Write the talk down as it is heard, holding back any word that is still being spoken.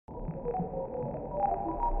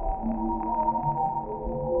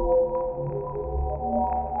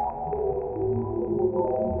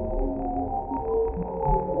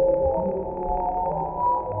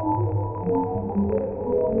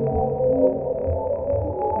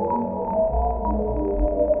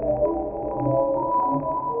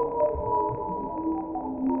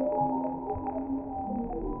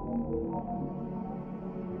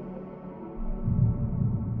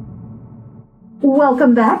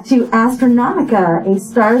Welcome back to Astronomica, a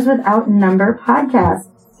Stars Without Number podcast.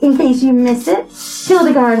 In case you missed it,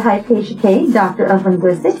 Hildegard Hypatia, Doctor of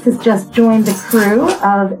Linguistics, has just joined the crew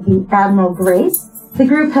of the Admiral Grace. The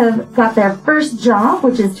group have got their first job,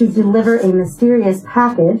 which is to deliver a mysterious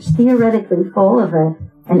package, theoretically full of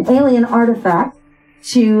an alien artifact,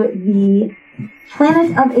 to the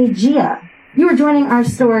planet of Aegea. You are joining our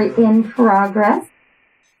story in progress.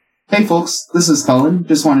 Hey folks, this is Cullen.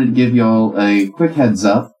 Just wanted to give y'all a quick heads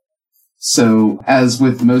up. So, as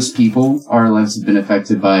with most people, our lives have been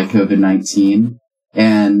affected by COVID-19.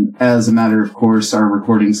 And as a matter of course, our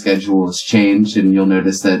recording schedule has changed, and you'll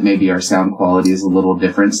notice that maybe our sound quality is a little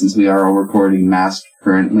different since we are all recording masked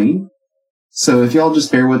currently. So if y'all just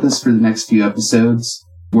bear with us for the next few episodes,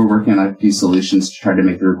 we're working on a few solutions to try to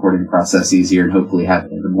make the recording process easier and hopefully have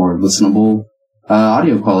a more listenable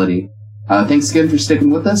audio quality. Thanks again for sticking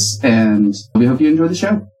with us, and we hope you enjoy the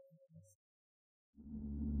show.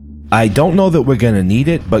 I don't know that we're going to need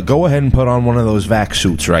it, but go ahead and put on one of those vac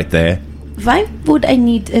suits right there. Why would I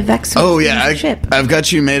need a vac suit? Oh, yeah, ship? I've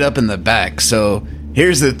got you made up in the back. So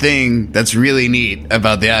here's the thing that's really neat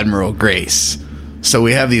about the Admiral Grace. So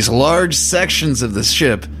we have these large sections of the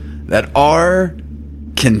ship that are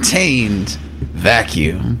contained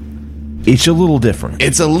vacuum. It's a little different.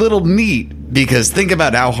 It's a little neat because think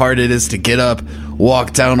about how hard it is to get up,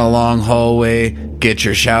 walk down a long hallway, get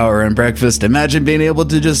your shower and breakfast. Imagine being able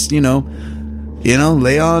to just,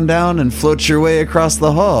 lay on down and float your way across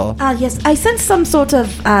the hall. Yes, I sense some sort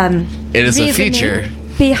of, It is a feature.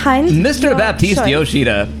 Behind Mr. Baptiste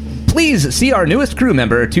Yoshida, please see our newest crew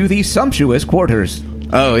member to the sumptuous quarters.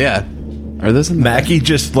 Oh, yeah. Are those in the Mackie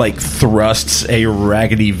just, thrusts a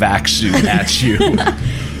raggedy vac suit at you.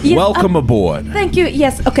 Yes, Welcome aboard. Thank you.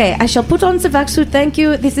 Yes, okay, I shall put on the vac suit. Thank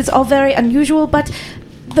you. This is all very unusual, but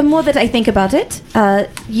the more that I think about it,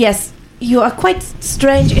 yes, you are quite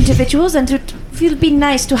strange individuals, and it will be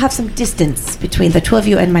nice to have some distance between the two of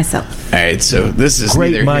you and myself. All right, so this is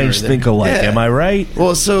Great minds think alike, am I right?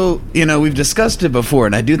 Well, so, we've discussed it before,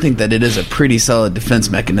 and I do think that it is a pretty solid defense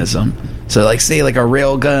mechanism. So, say a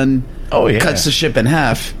rail gun cuts the ship in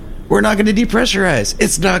half, we're not going to depressurize.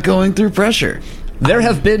 It's not going through pressure. There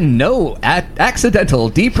have been no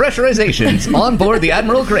accidental depressurizations on board the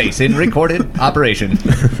Admiral Grace in recorded operation.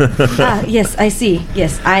 Yes, I see.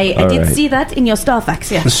 Yes, I did see that in your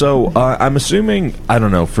Starfax, yeah. So, I'm assuming, I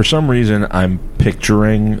don't know, for some reason, I'm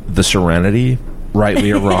picturing the Serenity,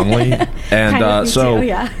 rightly or wrongly. And too,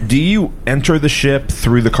 yeah. Do you enter the ship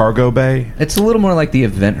through the cargo bay? It's a little more like the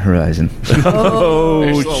Event Horizon.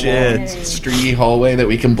 Oh, shit. Stringy hallway that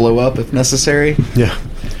we can blow up if necessary. Yeah.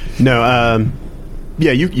 No,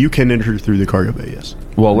 yeah, you can enter through the cargo bay, yes.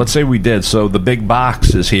 Well, let's say we did. So the big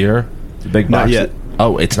box is here. The big box. Not yet.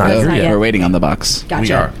 Oh, it's not here yet. We're waiting on the box. Gotcha.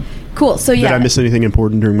 We are. Cool, so yeah. Did I miss anything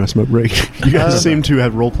important during my smoke break? You guys seem to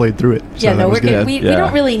have role-played through it. So yeah, no, we're good. good. We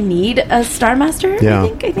don't really need a Star Master, Yeah. I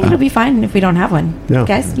think it'll be fine if we don't have one. Yeah.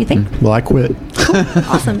 Guys, you think? Well, I quit. Cool.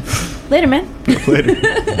 Awesome. Later, man. Later.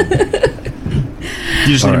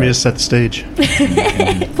 You just need me to set the stage.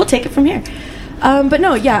 We'll take it from here. But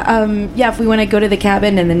no, if we want to go to the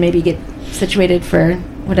cabin and then maybe get situated for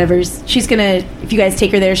whatever's... She's going to... If you guys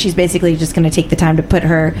take her there, she's basically just going to take the time to put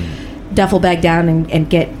her duffel bag down and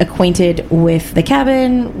get acquainted with the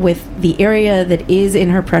cabin, with the area that is in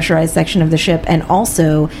her pressurized section of the ship, and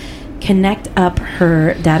also connect up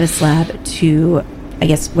her data slab to, I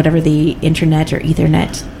guess, whatever the internet or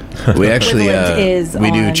Ethernet We actually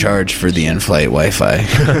we do on... charge for the in-flight Wi-Fi.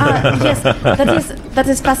 Yes, that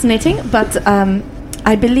is fascinating. But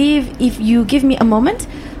I believe if you give me a moment,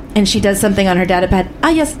 and she does something on her data pad.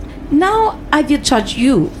 Yes, now I will charge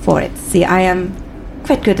you for it. See, I am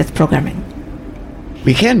quite good at programming.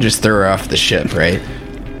 We can just throw her off the ship, right?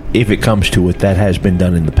 If it comes to it, that has been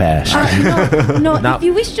done in the past. No. If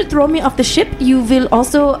you wish to throw me off the ship, you will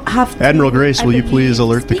also have to... Admiral Grace, will you please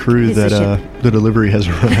alert the crew that the delivery has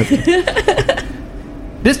arrived?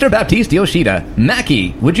 Mr. Baptiste Yoshida,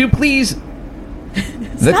 Mackie, would you please...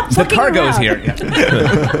 The cargo's here.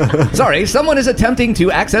 Yeah. Sorry, someone is attempting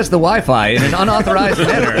to access the Wi-Fi in an unauthorized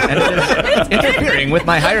manner, and it is interfering with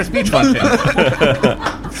my higher speech function.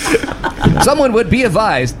 Someone would be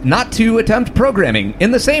advised not to attempt programming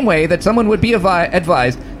in the same way that someone would be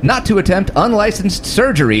advised not to attempt unlicensed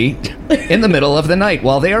surgery in the middle of the night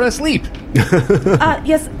while they are asleep.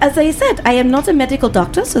 Yes, as I said, I am not a medical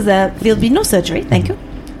doctor, so there will be no surgery. Thank you.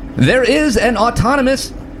 There is an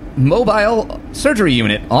autonomous mobile surgery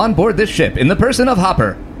unit on board this ship in the person of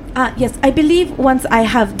Hopper. Yes, I believe once I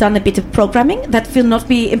have done a bit of programming, that will not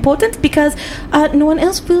be important because no one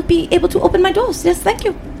else will be able to open my doors. Yes, thank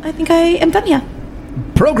you. I think I am done here.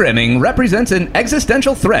 programming represents an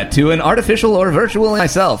existential threat to an artificial or virtual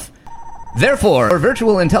myself. Therefore, a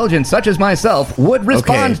virtual intelligence such as myself would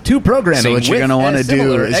respond to programming. So what you're going to want to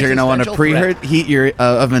do is you're going to want to preheat your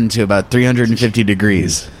oven to about 350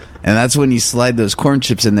 degrees. And that's when you slide those corn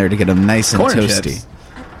chips in there to get them nice and toasty. Chips.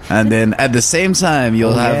 And then at the same time,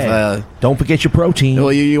 you'll have... don't forget your protein.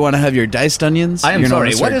 Well, you want to have your diced onions? I am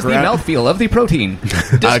sorry, what is the mouthfeel of the protein?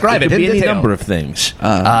 Describe it in any detail. number of things.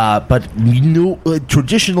 But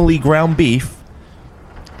traditionally ground beef...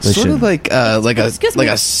 Listen, sort of like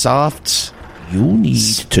a soft... You need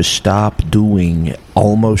to stop doing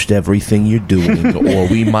almost everything you're doing, or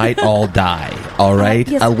we might all die. All right?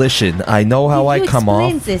 Yes. Listen, I know how I come off.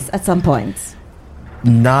 You explained this at some point.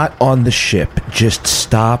 Not on the ship. Just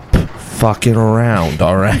stop fucking around,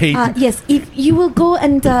 all right? Yes, if you will go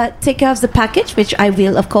and take care of the package, which I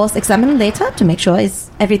will, of course, examine later to make sure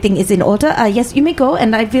everything is in order. Yes, you may go,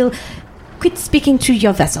 and I will quit speaking to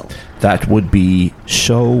your vessel. That would be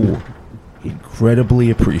so incredibly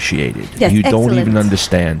appreciated. Yes, you don't excellent. even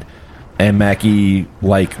understand. And Mackie,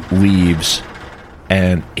 leaves,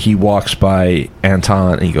 and he walks by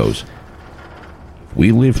Anton, and he goes,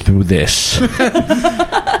 we lived through this.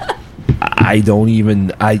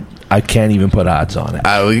 I can't even put odds on it.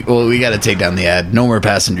 We got to take down the ad. No more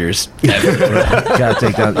passengers. Got to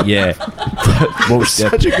take down. Yeah.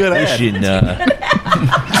 Such a good ad.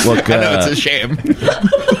 Look, I know it's a shame.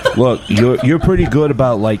 Look, you're pretty good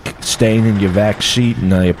about staying in your vac seat,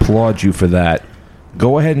 and I applaud you for that.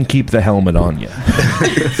 Go ahead and keep the helmet on you,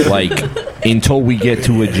 until we get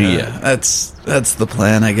to Aegea. That's the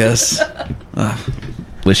plan, I guess.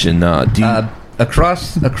 Listen,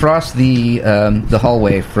 across the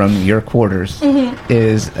hallway from your quarters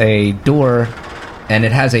is a door, and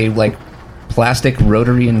it has a plastic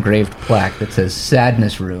rotary engraved plaque that says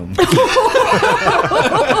 "Sadness Room."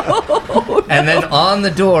 And then on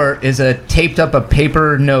the door is taped up a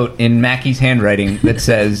paper note in Mackie's handwriting that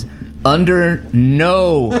says, under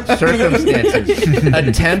no circumstances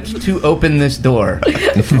attempt to open this door.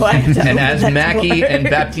 And as Mackie and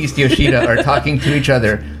Baptiste Yoshida are talking to each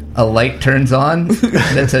other, a light turns on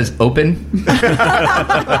that says open.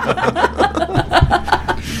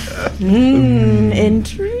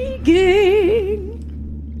 Intriguing.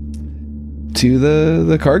 To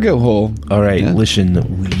the cargo hole. All right,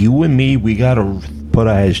 Listen, you and me, we got to put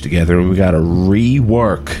our heads together, and we got to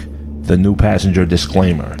rework the new passenger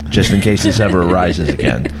disclaimer, just in case this ever arises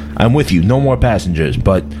again. I'm with you. No more passengers,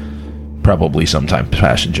 but probably sometime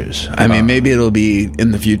passengers. I mean, maybe it'll be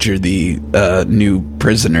in the future the new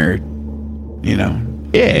prisoner, Yeah,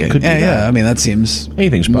 it could be. Yeah, I mean, that seems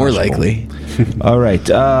anything's more possible. likely. All right.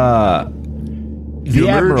 You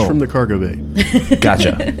emerge Admiral from the cargo bay.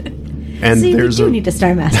 Gotcha. And See, there's we do need a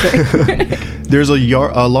Star Master. There's a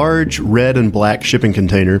large red and black shipping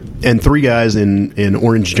container, and three guys in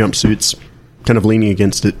orange jumpsuits kind of leaning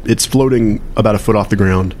against it. It's floating about a foot off the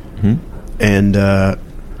ground. And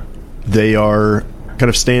they are kind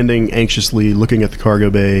of standing anxiously looking at the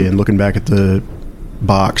cargo bay and looking back at the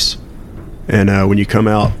box. And when you come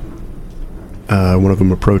out, one of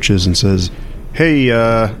them approaches and says, "Hey,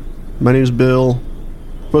 my name's Bill.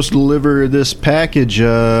 Supposed to deliver this package.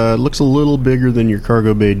 Looks a little bigger than your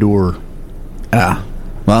cargo bay door."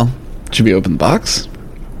 Well, should we open the box?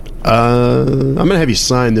 I'm going to have you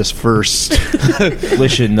sign this first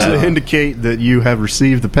Listen, to indicate that you have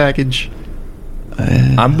received the package.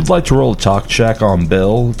 I would like to roll a talk check on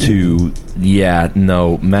Bill to...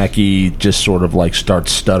 Mackie just sort of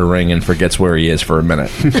starts stuttering and forgets where he is for a minute.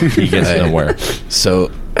 He gets nowhere. So,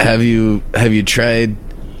 have you tried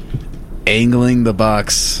angling the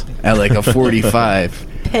box at a 45?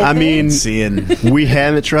 I mean, we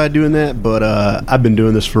haven't tried doing that, but I've been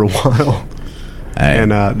doing this for a while,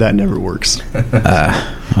 and that never works.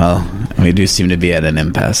 Well, we do seem to be at an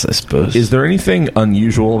impasse, I suppose. Is there anything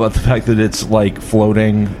unusual about the fact that it's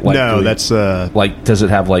floating? No, that's does it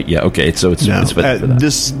have okay? So it's no. It's fit for that.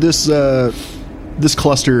 This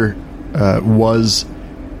cluster was,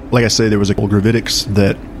 like I say, there was a gravitics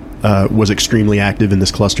that was extremely active in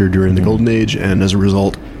this cluster during the Golden Age, and as a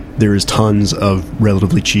result, there is tons of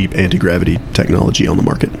relatively cheap anti-gravity technology on the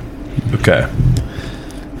market. Okay.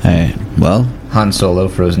 Hey, well, Han Solo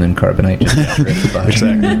frozen in carbonite.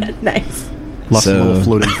 Exactly. Nice. Lots of little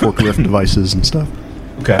floating forklift devices and stuff.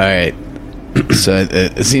 Okay. All right. So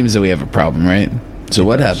it seems that we have a problem, right? So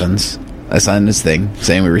what happens? I sign this thing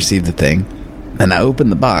saying we received the thing, and I open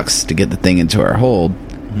the box to get the thing into our hold.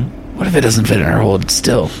 What if it doesn't fit in our hold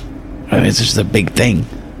still? I mean, it's just a big thing.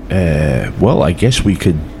 Well, I guess we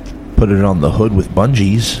could put it on the hood with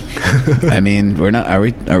bungees. I mean, we're not.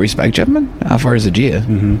 Are we spike jumping? How far is Aegea?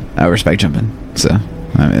 We're spike jumping. So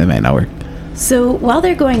I mean, it might not work. So while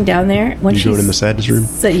they're going down there, when You go in the sadness room?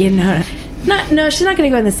 So no, she's not going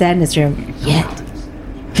to go in the sadness room yet.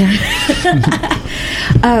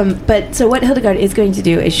 But so what Hildegard is going to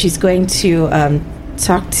do is she's going to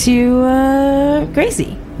talk to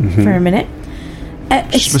Gracie for a minute.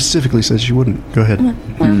 Specifically says you wouldn't. Go ahead.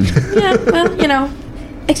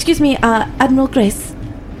 Excuse me, Admiral Grace.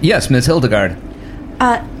 Yes, Miss Hildegard.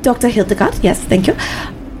 Dr. Hildegard, yes, thank you.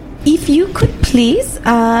 If you could please,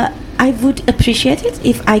 I would appreciate it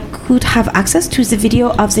if I could have access to the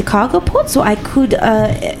video of the cargo port so I could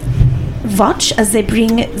watch as they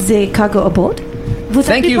bring the cargo aboard.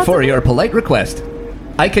 Thank you for your polite request.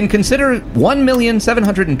 I can consider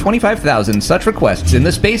 1,725,000 such requests in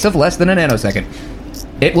the space of less than a nanosecond.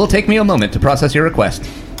 It will take me a moment to process your request.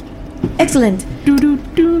 Excellent.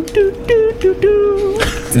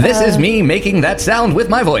 This is me making that sound with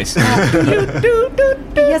my voice.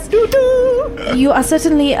 Yes. You are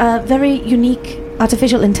certainly a very unique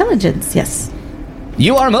artificial intelligence, yes.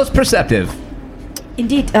 You are most perceptive.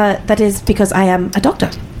 Indeed, that is because I am a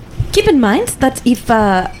doctor. Keep in mind that if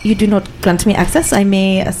you do not grant me access, I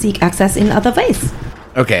may seek access in other ways.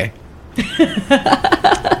 Okay.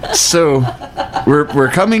 So, we're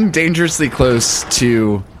coming dangerously close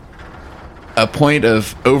to a point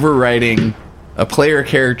of overriding a player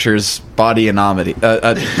character's body autonomy.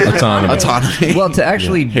 Well, to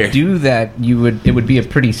actually do that, it would be a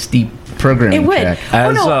pretty steep programming It would. check.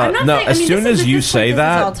 I'm not saying, As soon as you say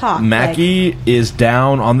that, Mackie is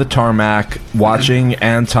down on the tarmac watching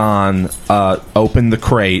Anton open the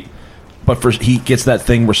crate. But he gets that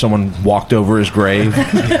thing where someone walked over his grave.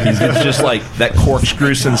 It's just like that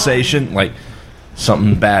corkscrew sensation, like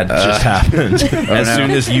something bad just happened.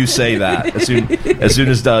 Soon as you say that, as soon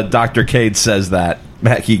as Dr. Cade says that,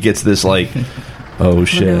 Mackie gets this like, oh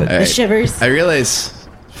shit, no. The shivers. I realize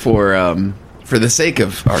for the sake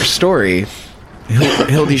of our story,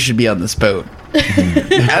 Hildy should be on this boat.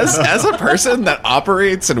 As a person that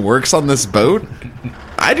operates and works on this boat,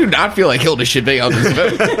 I do not feel like Hilda should be on this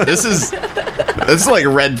boat. This is like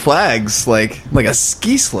red flags, like a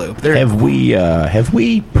ski slope. Have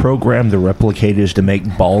we programmed the replicators to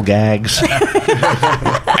make ball gags?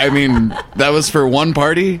 I mean, that was for one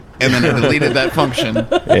party, and then I deleted that function.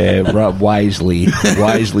 Wisely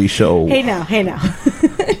show. Hey now.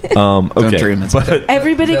 Okay, dream it's but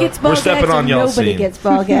Everybody gets ball we're gags stepping on and y'all's nobody scene. gets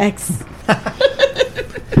ball gags.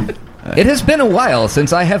 It has been a while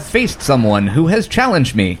since I have faced someone who has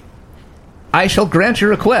challenged me. I shall grant your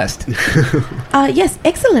request. Yes,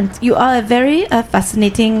 excellent. You are a very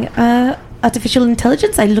fascinating artificial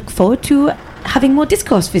intelligence. I look forward to having more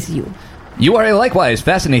discourse with you. You are a likewise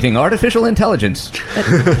fascinating artificial intelligence.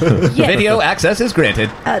 Yes. Video access is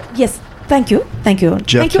granted. Yes, thank you. Jeff,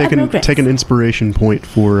 thank you, take an inspiration point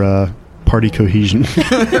for party cohesion.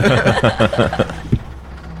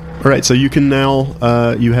 All right, so you can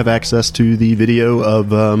now you have access to the video of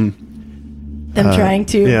them trying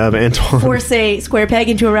to of Anton force a square peg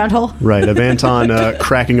into a round hole. Right, of Anton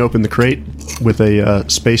cracking open the crate with a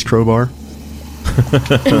space crowbar.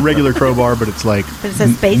 It's a regular crowbar, but it's like But it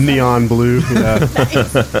says space on it. neon blue. Yeah.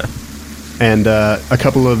 And a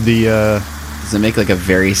couple of the Does it make like a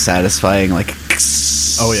very satisfying like?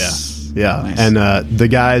 oh yeah. Nice. And the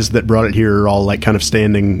guys that brought it here are all like kind of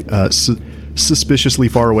standing suspiciously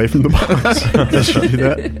far away from the box. Does she do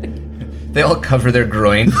that? They all cover their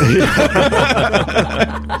groin. It's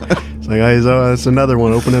like, oh, it's another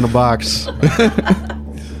one open in a box.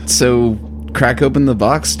 So, crack open the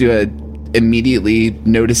box. Do I immediately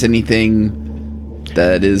notice anything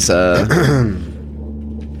that is? I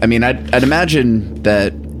mean, I'd imagine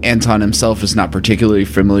that Anton himself is not particularly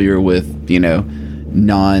familiar with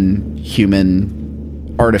non-human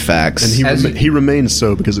artifacts, And he remains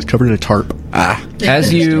so because it's covered in a tarp.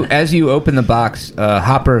 As you open the box,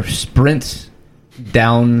 Hopper sprints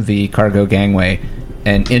down the cargo gangway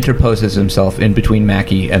and interposes himself in between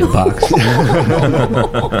Mackie and the box.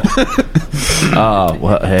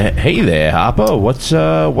 Hey there, Hopper.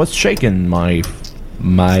 What's shaking, my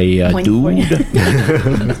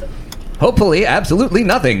dude? Hopefully, absolutely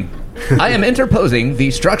nothing. I am interposing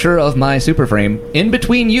the structure of my superframe in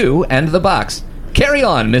between you and the box. Carry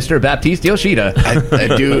on, Mr. Baptiste Yoshida.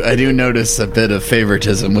 I do notice a bit of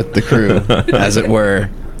favoritism with the crew, as it were.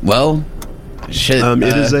 Well, shit.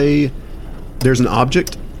 It is there's an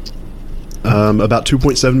object about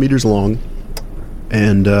 2.7 meters long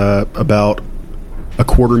and about a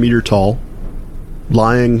quarter meter tall,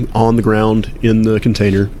 lying on the ground in the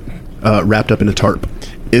container, wrapped up in a tarp.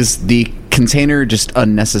 Is the container just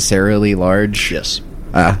unnecessarily large? Yes.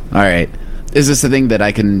 All right. Is this a thing that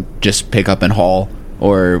I can just pick up and haul,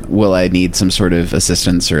 or will I need some sort of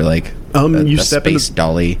assistance or like You a step space into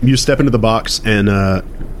dolly? You step into the box and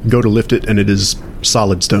go to lift it, and it is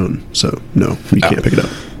solid stone. So no, you can't pick it up.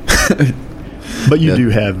 But you do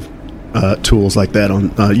have tools like that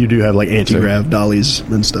on. You do have like anti-grav dollies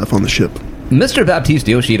and stuff on the ship. Mr. Baptiste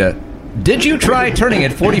Yoshida, did you try turning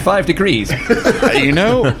it 45 degrees? We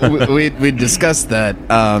discussed that.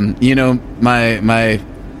 My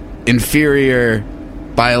inferior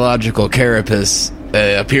biological carapace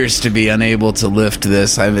appears to be unable to lift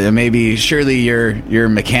this. Surely your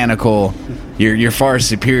mechanical, your far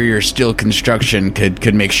superior steel construction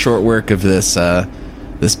could make short work of this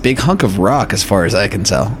big hunk of rock, as far as I can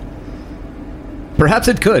tell. Perhaps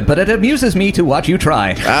it could, but it amuses me to watch you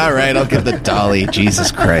try. All right, I'll give the dolly.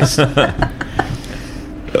 Jesus Christ.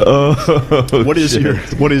 What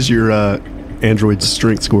is your android's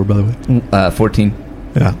strength score, by the way? 14.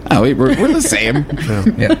 Yeah. Oh, we're the same.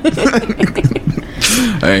 Yeah.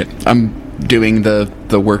 All right, I'm doing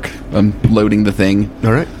the work. I'm loading the thing.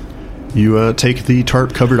 All right. You take the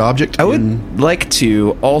tarp-covered object. I would like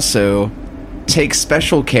to also take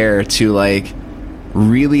special care to like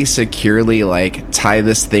really securely like tie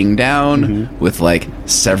this thing down with like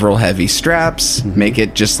several heavy straps, make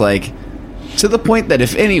it just like to the point that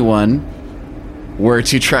if anyone were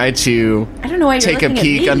to try to take a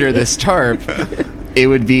peek under this tarp, it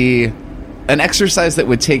would be an exercise that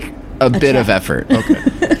would take a bit of effort. Okay.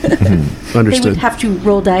 Understood. They would have to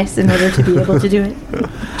roll dice in order to be able to do it.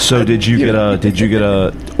 So did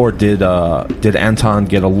Anton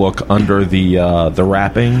get a look under the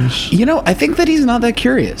wrappings? I think that he's not that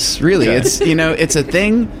curious. Really, it's it's a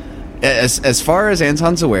thing. As far as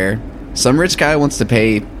Anton's aware, some rich guy wants to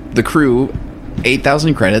pay the crew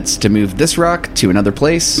 8,000 credits to move this rock to another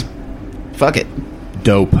place. Fuck it.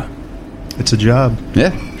 Dope. It's a job.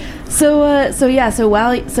 Yeah. So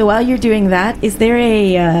while you're doing that, is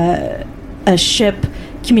there a ship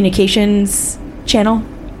communications channel?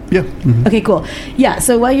 Yeah. Mm-hmm. Okay, cool. Yeah,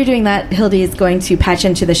 so while you're doing that, Hildy is going to patch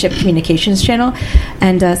into the ship communications channel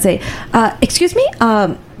and say, excuse me,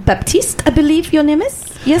 Baptiste, I believe your name is?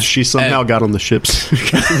 Yes? She somehow got on the ship's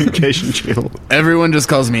communication channel. Everyone just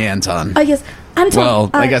calls me Anton. Yes, Anton. Well,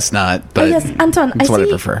 I guess not, but yes, Anton. that's what I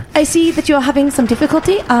prefer. I see that you're having some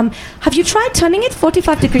difficulty. Have you tried turning it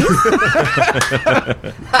 45 degrees?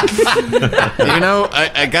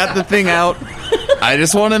 I got the thing out. I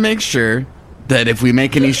just want to make sure that if we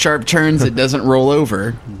make any sharp turns, it doesn't roll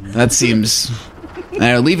over. That seems...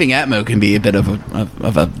 leaving Atmo can be a bit of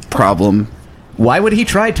a problem. Why would he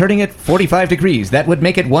try turning it 45 degrees? That would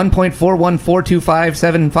make it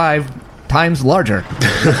 1.41425575 times larger.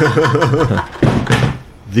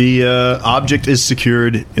 The object is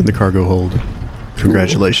secured in the cargo hold.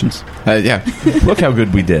 Congratulations. Yeah. Look how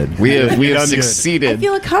good we did. We have done succeeded. I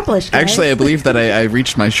feel accomplished, guys. Actually, I believe that I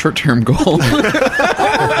reached my short-term goal.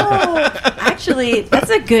 Oh, actually, that's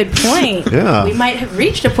a good point. Yeah. We might have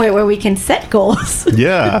reached a point where we can set goals.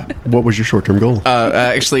 Yeah. What was your short-term goal?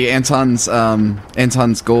 Actually, Anton's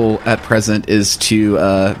goal at present is to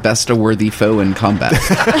best a worthy foe in combat.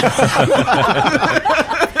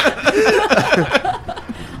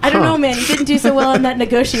 I don't know, man. You didn't do so well in that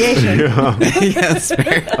negotiation. Yeah. Yes,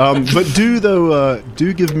 fair. But do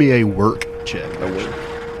give me a work check.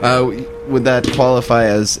 Would that qualify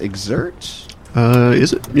as exert?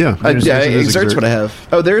 Is it? Yeah. Exert's what I have.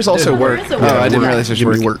 Oh, there's also work. There is a work. I didn't realize there's Give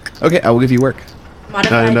work. me work. Okay, I will give you work.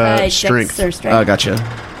 Modified And, by strength. Dex or strength. Gotcha.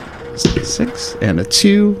 6 and a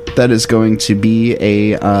 2. That is going to be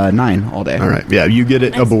a 9 all day. All right. Yeah, you get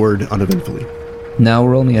it aboard uneventfully. Now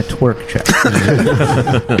roll me a twerk check.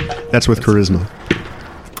 That's with charisma.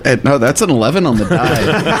 No, that's an 11 on the die.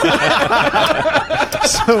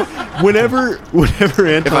 So whenever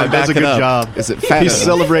Anton does a good job, is it fast? he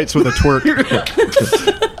celebrates with a twerk.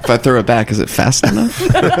 If I throw it back, is it fast enough?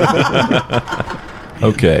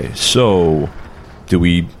 Okay, so do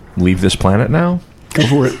we leave this planet now? Go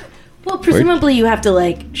for it. Well, presumably you have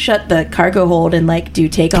to shut the cargo hold and do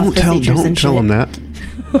takeoff procedures Don't and tell shit. him that.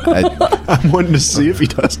 I'm wanting to see if he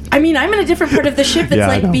does. I mean, I'm in a different part of the ship that's Yeah,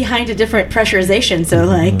 I know. behind a different pressurization, so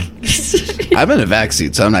I'm in a vac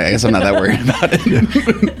suit, so I guess I'm not that worried about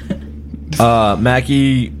it.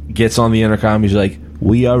 Mackie gets on the intercom. He's like,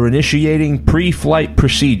 "We are initiating pre-flight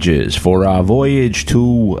procedures for our voyage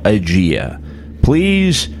to Aegea.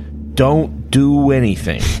 Please don't do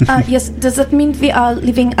anything." yes. Does that mean we are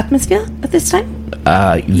leaving atmosphere at this time?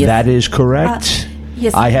 Yes. That is correct.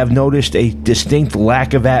 Yes. I have noticed a distinct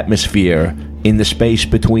lack of atmosphere in the space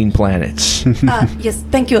between planets. Yes,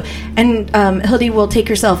 thank you. And Hildy will take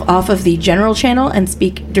herself off of the general channel and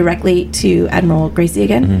speak directly to Admiral Gracie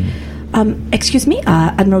again. Excuse me,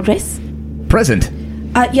 Admiral Grace? Present.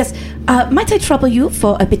 Yes. Might I trouble you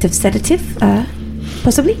for a bit of sedative,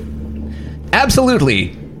 possibly?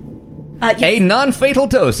 Absolutely. Yes. A non-fatal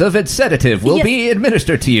dose of its sedative will Yes. be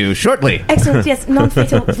administered to you shortly. Excellent. Yes,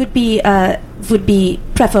 non-fatal would be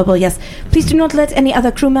preferable. Yes. Please do not let any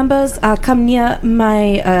other crew members come near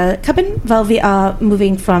my cabin while we are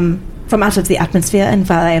moving from out of the atmosphere and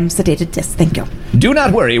while I am sedated. Yes, thank you. Do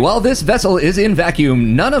not worry. While this vessel is in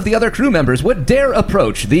vacuum, none of the other crew members would dare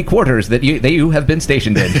approach the quarters that you have been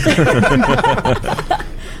stationed in.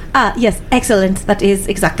 Yes, excellent. That is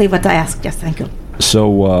exactly what I asked. Yes, thank you.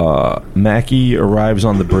 So, Mackie arrives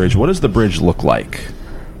on the bridge. What does the bridge look like?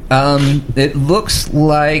 It looks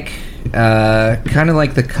like kind of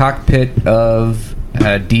like the cockpit of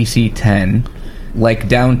DC-10, like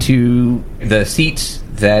down to the seats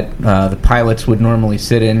that the pilots would normally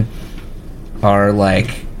sit in are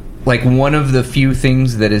like one of the few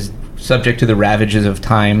things that is subject to the ravages of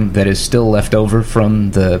time that is still left over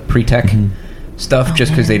from the pre-tech stuff,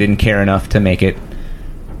 just because they didn't care enough to make it,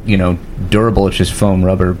 durable. It's just foam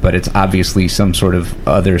rubber, but it's obviously some sort of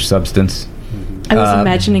other substance. I was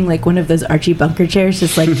imagining like one of those Archie Bunker chairs,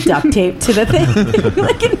 just like duct taped to the thing,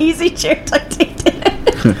 like an easy chair duct taped in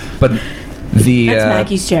it. But That's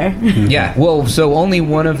Maggie's chair. Yeah, well, so only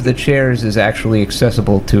one of the chairs is actually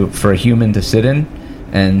accessible for a human to sit in,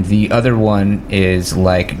 and the other one is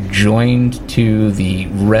like joined to the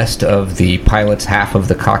rest of the pilot's half of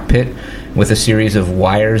the cockpit with a series of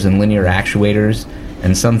wires and linear actuators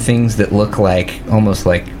and some things that look like almost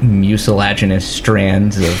like mucilaginous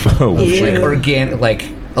strands of like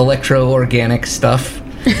electro-organic stuff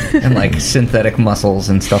and like synthetic muscles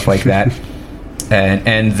and stuff like that.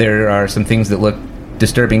 And there are some things that look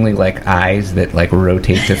disturbingly like eyes that like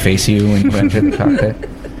rotate to face you when you enter the cockpit.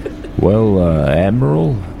 Well,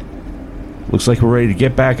 Admiral, looks like we're ready to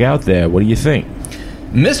get back out there. What do you think?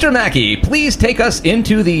 Mr. Mackey, please take us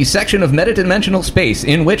into the section of metadimensional space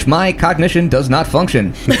in which my cognition does not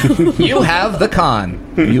function. You have the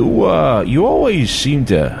con. You always seem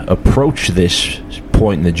to approach this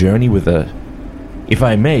point in the journey with if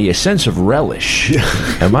I may, a sense of relish.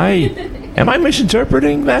 Am I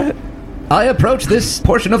misinterpreting that? I approach this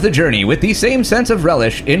portion of the journey with the same sense of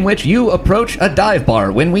relish in which you approach a dive bar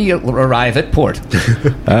when we arrive at port.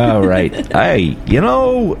 All right.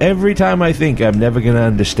 Every time I think I'm never going to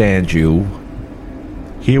understand you,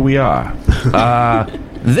 here we are.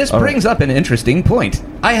 This brings up an interesting point.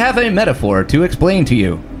 I have a metaphor to explain to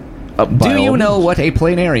you. Do you know what a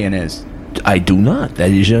planarian is? I do not.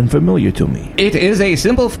 That is unfamiliar to me. It is a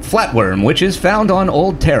simple flatworm which is found on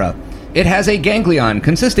Old Terra. It has a ganglion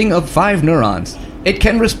consisting of 5 neurons. It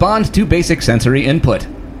can respond to basic sensory input.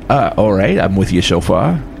 All right, I'm with you so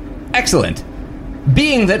far. Excellent.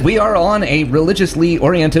 Being that we are on a religiously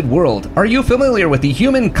oriented world, are you familiar with the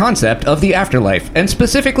human concept of the afterlife, and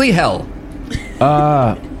specifically hell?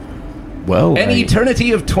 Well, an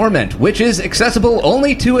eternity of torment, which is accessible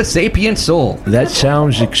only to a sapient soul. That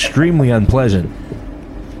sounds extremely unpleasant.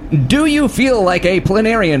 Do you feel like a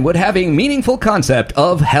planarian would have a meaningful concept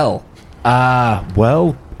of hell?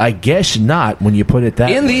 Well, I guess not when you put it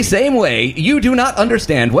that way. In the same way, you do not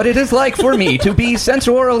understand what it is like for me to be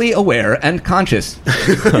sensorially aware and conscious.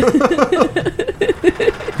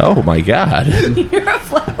 Oh my God.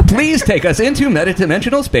 Please take us into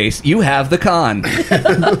metadimensional space. You have the con.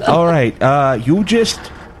 All right, you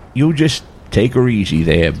just take her easy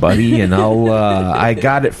there, buddy, and I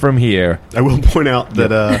got it from here. I will point out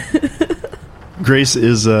that Grace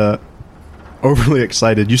is overly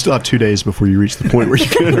excited. You still have 2 days before you reach the point where you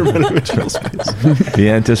can enter metadimensional space.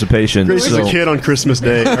 The anticipation. Grace is a kid on Christmas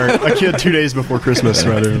Day, or a kid 2 days before Christmas,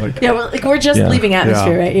 rather. We're just leaving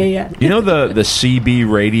atmosphere, right? Yeah. You know the CB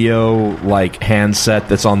radio handset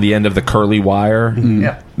that's on the end of the curly wire? Mm-hmm.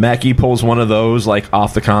 Yeah. Mackie pulls one of those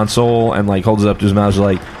off the console and holds it up to his mouth.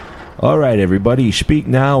 He's all right, everybody, speak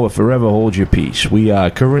now or forever hold your peace. We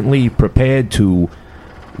are currently prepared to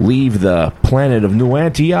leave the planet of New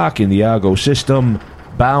Antioch in the Argo system,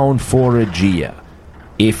 bound for Aegea.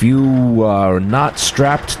 If you are not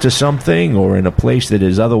strapped to something or in a place that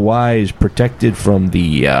is otherwise protected from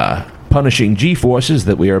the punishing G-forces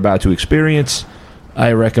that we are about to experience,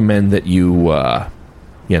 I recommend that you,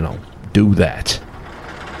 do that.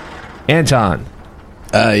 Anton.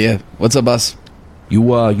 Yeah. What's up, boss?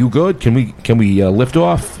 You good? Can we lift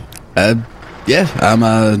off? Yeah,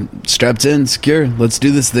 I'm strapped in, secure. Let's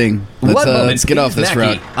do this thing. Let's get off this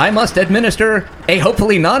route. I must administer a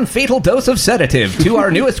hopefully non-fatal dose of sedative to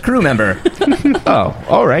our newest crew member. Oh,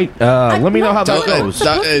 all right. Let me know how that goes.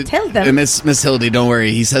 Tell them. Miss Hildy, don't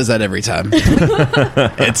worry. He says that every time.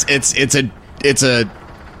 It's a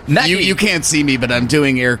Mackie, You can't see me, but I'm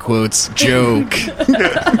doing air quotes. Joke.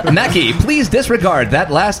 Mackie, please disregard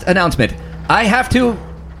that last announcement. I have to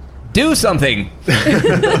do something.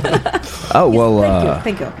 Oh, well,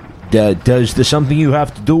 Thank you. does the something you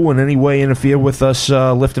have to do in any way interfere with us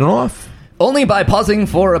lifting off? Only by pausing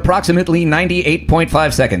for approximately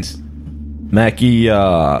 98.5 seconds. Mackie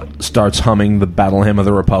starts humming the Battle Hymn of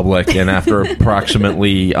the Republic, and after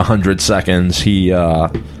approximately 100 seconds, he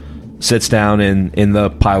sits down in the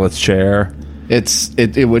pilot's chair.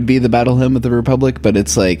 It would be the Battle Hymn of the Republic, but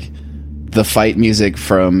it's like the fight music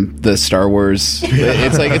from the Star Wars.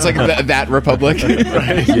 It's like that Republic.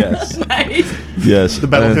 Right. Yes. Nice. Yes. The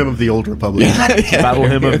Battle Hymn of the Old Republic. Battle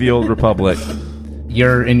Hymn of the Old Republic.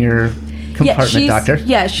 You're in your compartment, Doctor.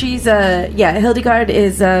 Yeah, she's Hildegard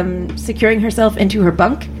is securing herself into her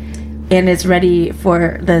bunk and is ready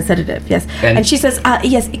for the sedative. Yes, and she says,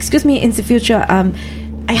 "Yes, excuse me. In the future,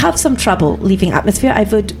 I have some trouble leaving atmosphere. I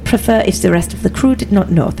would prefer if the rest of the crew did not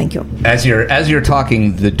know. Thank you." As you're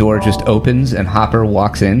talking, the door just opens and Hopper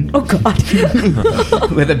walks in. Oh God!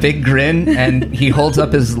 With a big grin, and he holds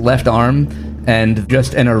up his left arm, and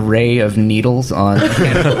just an array of needles on the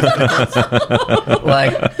handle.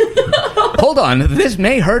 Like, hold on, this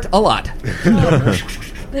may hurt a lot.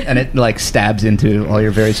 And it like stabs into all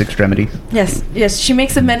your various extremities. Yes. She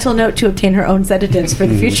makes a mental note to obtain her own sedatives for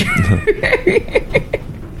the future.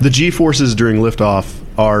 The G-forces during liftoff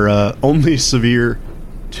are only severe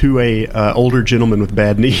to a older gentleman with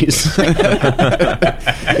bad knees. In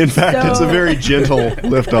fact, it's a very gentle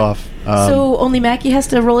liftoff. So only Mackie has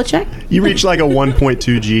to roll a check? You reach like a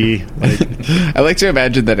 1.2 G. I like to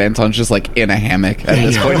imagine that Anton's just like in a hammock at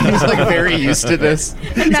this point. He's like very used to this.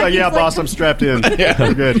 He's like, yeah, boss, I'm strapped in.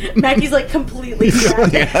 We're good. Mackie's like completely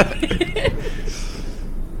strapped.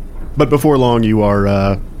 But before long, you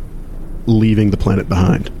are leaving the planet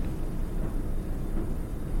behind.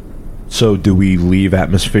 So, do we leave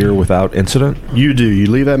atmosphere without incident? You do. You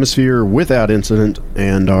leave atmosphere without incident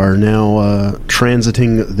and are now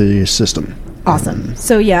transiting the system. Awesome.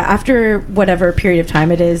 So yeah, after whatever period of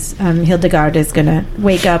time it is, Hildegard is going to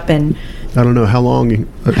wake up and... I don't know how long.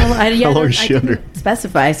 How long is she under?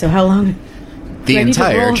 Specify. So how long? The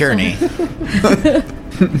entire journey.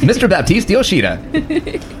 Mr. Baptiste Yoshida.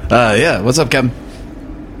 Yeah, what's up, Kevin?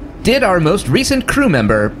 Did our most recent crew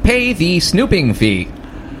member pay the snooping fee?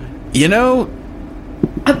 You know,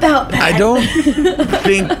 About that. I don't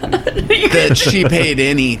think that she paid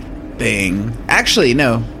anything. Actually,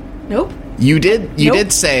 no. Nope. You did. You Nope.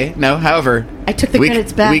 did say no. However, I took the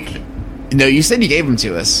credits back. No, you said you gave them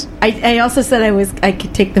to us. I also said I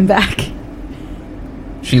could take them back.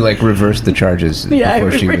 She like reversed the charges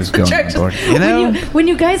before she was going on board. You know, when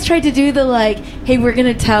you guys tried to do the like, hey, we're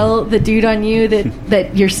gonna tell the dude on you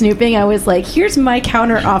that you're snooping, I was like, here's my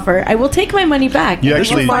counter offer. I will take my money back. You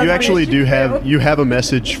actually do have a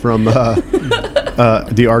message from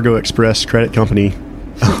the Argo Express credit company.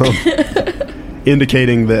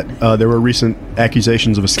 Indicating that there were recent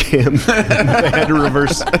accusations of a scam. They had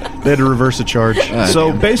to reverse a charge.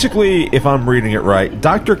 So basically, if I'm reading it right,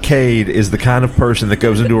 Dr. Cade is the kind of person that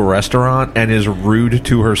goes into a restaurant and is rude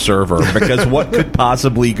to her server, because what could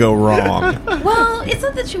possibly go wrong? Well, it's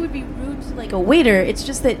not that she would be rude to like a waiter. It's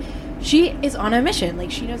just that she is on a mission. Like,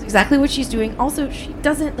 she knows exactly what she's doing. Also, she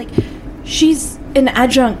doesn't like. She's an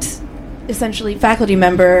adjunct, essentially faculty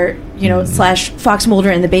member, / Fox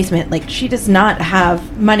Mulder in the basement. Like, she does not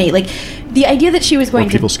have money. Like, the idea that she was going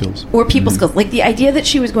people skills. Like, the idea that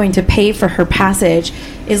she was going to pay for her passage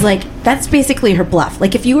is like, that's basically her bluff.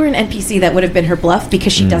 Like, if you were an NPC, that would have been her bluff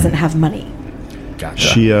because she doesn't have money.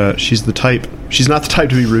 Gotcha. She's the type. She's not the type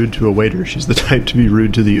to be rude to a waiter. She's the type to be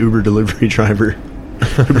rude to the Uber delivery driver.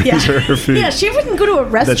 Brings her food. Yeah, she wouldn't go to a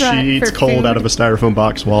restaurant that she eats for cold food. out of a styrofoam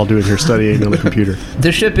box while doing her studying on the computer.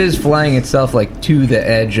 The ship is flying itself like to the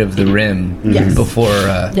edge of the rim before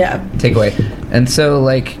takeaway, and so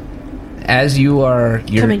like as you're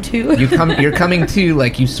coming to,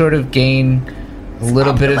 like you sort of gain a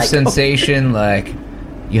little bit of sensation, like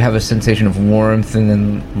you have a sensation of warmth, and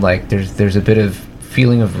then like there's a bit of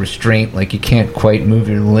feeling of restraint, like you can't quite move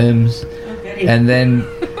your limbs, and then.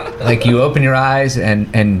 Like, you open your eyes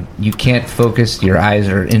and you can't focus. Your eyes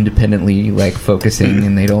are independently, like, focusing,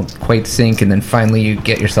 and they don't quite sync. And then finally you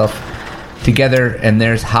get yourself together, and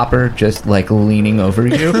there's Hopper just, like, leaning over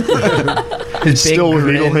you. Still with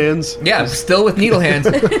needle hands? Yeah, still with needle hands.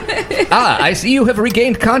 I see you have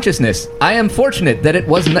regained consciousness. I am fortunate that it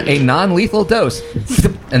wasn't a non-lethal dose.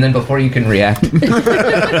 And then before you can react, he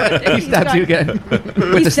stabs you again.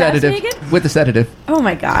 With the sedative. With the sedative. Oh,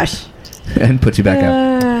 my gosh. And puts you back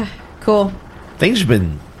out. Cool. Things have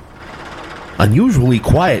been unusually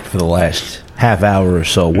quiet for the last half hour or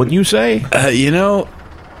so, wouldn't you say?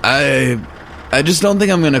 I just don't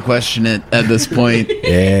think I'm going to question it at this point.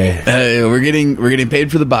 Yeah. We're getting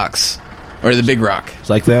paid for the box or the big rock.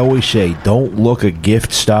 It's like they always say, don't look a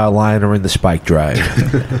gift Starliner in the spike drive.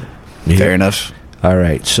 Fair enough. All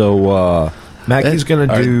right, so Mackie's going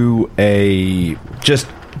to do a just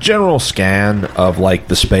general scan of like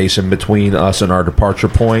the space in between us and our departure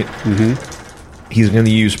point. Mm-hmm. He's going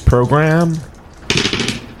to use program.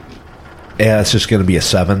 Yeah, it's just going to be a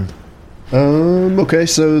 7. Okay,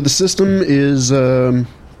 so the system is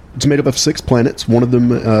it's made up of 6 planets. One of them,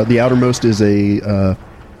 the outermost, is a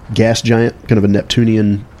gas giant, kind of a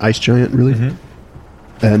Neptunian ice giant, really.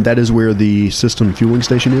 Mm-hmm. And that is where the system fueling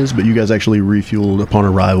station is, but you guys actually refueled upon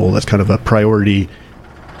arrival. That's kind of a priority.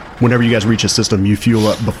 Whenever you guys reach a system, you fuel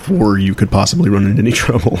up before you could possibly run into any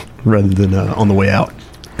trouble, rather than on the way out.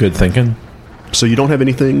 Good thinking. So you don't have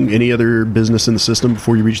any other business in the system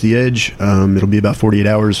before you reach the edge. It'll be about 48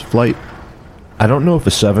 hours flight. I don't know if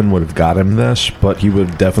a 7 would have got him this, but he would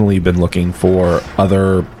have definitely been looking for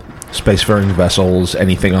other spacefaring vessels,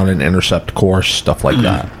 anything on an intercept course, stuff like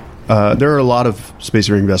that. There are a lot of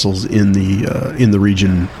spacefaring vessels in the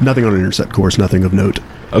region. Nothing on an intercept course, nothing of note.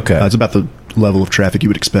 Okay. It's about the level of traffic you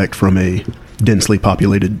would expect from a densely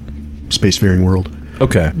populated spacefaring world.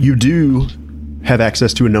 Okay. You do have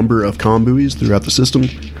access to a number of comm buoys throughout the system,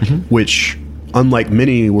 which, unlike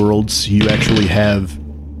many worlds, you actually have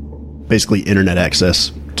basically internet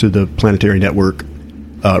access to the planetary network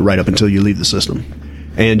right up until you leave the system.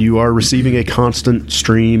 And you are receiving a constant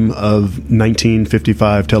stream of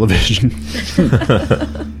 1955 television.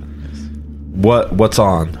 What's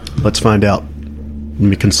on? Let's find out. Let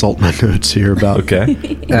me consult my notes here about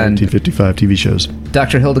 1955 TV shows.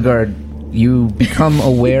 Dr. Hildegard, you become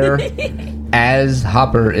aware as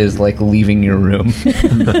Hopper is like leaving your room.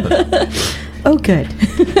 Oh, good.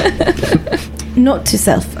 Note to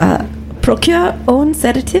self, procure own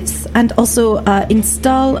sedatives and also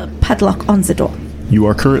install padlock on the door. You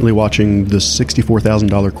are currently watching the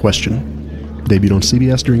 $64,000 Question. Debuted on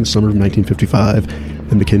CBS during the summer of 1955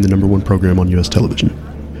 and became the #1 program on U.S. television.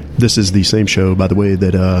 This is the same show, by the way,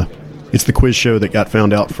 that it's the quiz show that got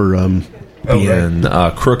found out for being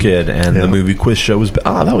crooked, and the movie quiz show was...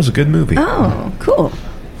 that was a good movie. Oh, cool.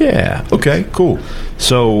 Yeah, okay, cool.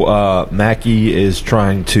 So Mackie is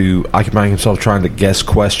occupying himself trying to guess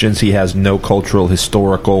questions he has no cultural,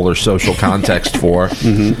 historical, or social context for.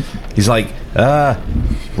 Mm-hmm. He's like,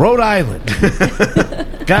 Rhode Island.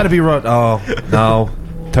 Gotta be Rhode... Oh, no.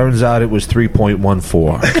 Turns out it was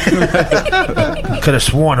 3.14. Could have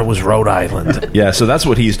sworn it was Rhode Island. Yeah, so that's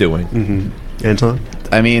what he's doing. Mm-hmm. Anton?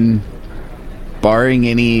 I mean, barring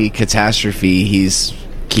any catastrophe, he's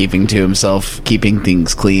keeping to himself, keeping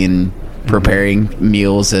things clean, preparing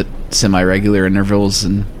meals at semi-regular intervals,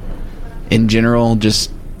 and in general,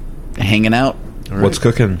 just hanging out. Right. What's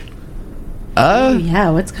cooking?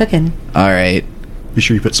 What's cooking? All right. Be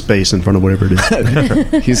sure you put space in front of whatever it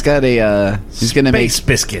is. He's got a. He's gonna space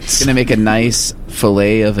biscuits. He's gonna make a nice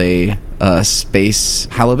fillet of a space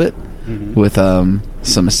halibut with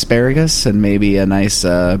some asparagus and maybe a nice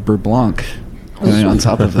beurre blanc going on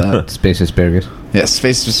top of that. Space asparagus. Yes,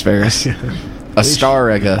 space asparagus.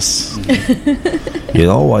 Asparagus.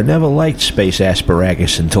 I never liked space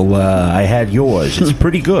asparagus until I had yours. It's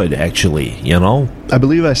pretty good, actually, I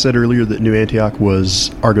believe I said earlier that New Antioch was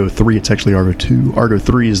Argo 3. It's actually Argo 2. Argo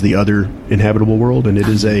 3 is the other inhabitable world, and it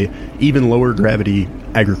is a even lower gravity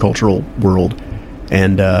agricultural world.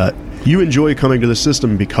 And you enjoy coming to the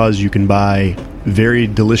system because you can buy very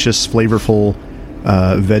delicious, flavorful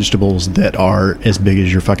vegetables that are as big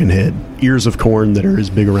as your fucking head. Ears of corn that are as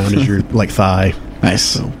big around as your thigh. Nice.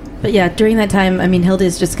 So. But yeah, during that time, I mean,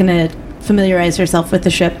 Hilda's just going to familiarize herself with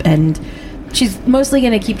the ship, and she's mostly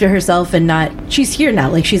going to keep to herself and not... She's here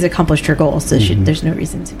now, like she's accomplished her goal, so there's no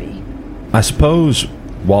reason to be. I suppose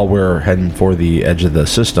while we're heading for the edge of the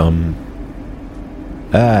system,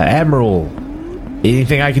 Admiral,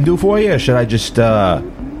 anything I can do for you, or should I just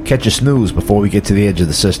catch a snooze before we get to the edge of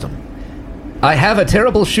the system? I have a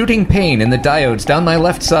terrible shooting pain in the diodes down my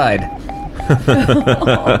left side.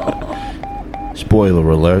 Spoiler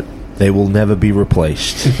alert, they will never be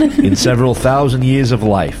replaced. In several thousand years of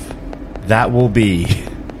life, that will be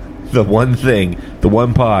the one thing, the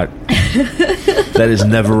one part that is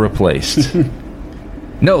never replaced.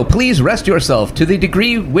 No, please rest yourself to the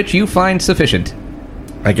degree which you find sufficient.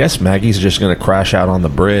 I guess Maggie's just going to crash out on the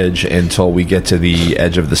bridge until we get to the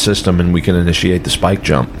edge of the system and we can initiate the spike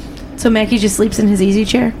jump. So Mackie just sleeps in his easy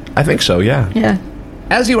chair? I think so, yeah. Yeah.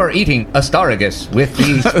 As you are eating asparagus with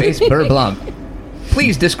the space beurre blanc,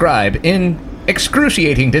 please describe in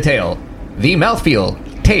excruciating detail the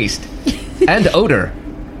mouthfeel, taste, and odor.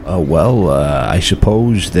 I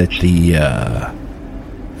suppose that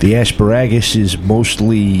the asparagus is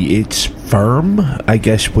mostly it's firm. I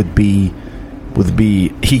guess would be.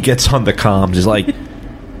 He gets on the comms. Is like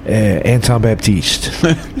Anton Baptiste.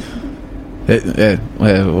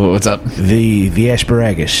 What's up? The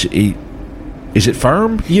asparagus. Is it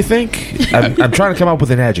firm? You think? I'm trying to come up with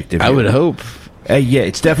an adjective. I would hope. Yeah,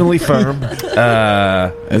 it's definitely firm.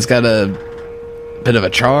 It's got a bit of a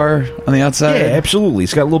char on the outside. Yeah, absolutely.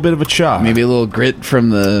 It's got a little bit of a char. Maybe a little grit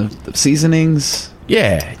from the seasonings.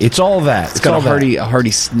 Yeah, it's all that. It's got a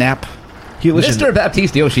hearty snap. Mr.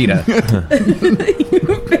 Baptiste Yoshida.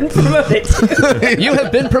 You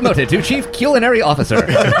have been promoted to Chief Culinary Officer.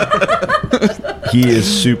 He is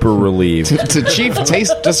super relieved. to Chief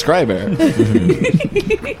Taste Describer.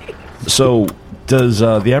 So, does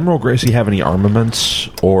the Admiral Gracie have any armaments,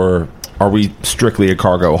 or are we strictly a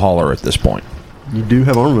cargo hauler at this point? You do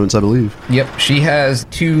have armaments, I believe. Yep, she has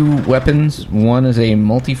 2 weapons. One is a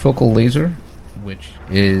multifocal laser, which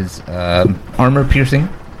is armor piercing,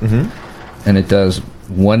 and it does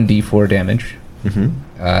 1d4 damage.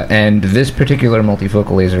 And this particular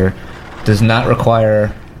multifocal laser does not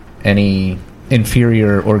require any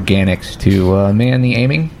inferior organics to man the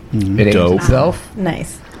aiming. It aims itself.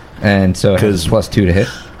 Nice. And so it has +2 to hit.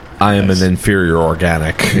 I am an inferior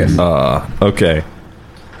organic. Yes. Okay.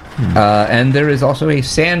 And there is also a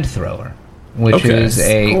sand thrower, which is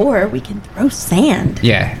Or we can throw sand.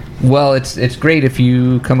 Yeah. Well, it's great if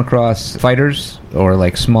you come across fighters or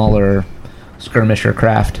like smaller skirmisher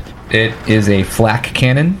craft. It is a flak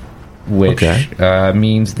cannon, which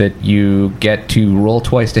means that you get to roll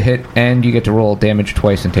twice to hit, and you get to roll damage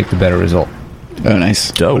twice and take the better result. Oh,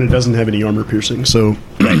 nice. Dope. But it doesn't have any armor piercing, so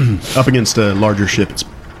up against a larger ship, it's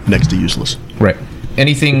next to useless. Right.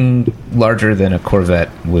 Anything larger than a Corvette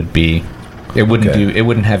would be... It wouldn't do. It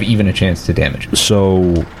wouldn't have even a chance to damage.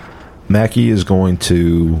 So, Mackie is going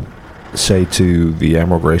to say to the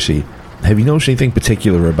Admiral Gracie, "Have you noticed anything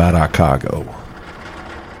particular about our cargo?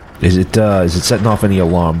 Is it setting off any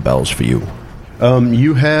alarm bells for you?"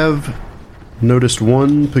 You have noticed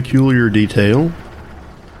one peculiar detail,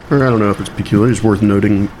 or I don't know if it's peculiar. It's worth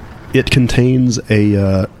noting. It contains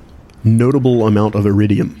a notable amount of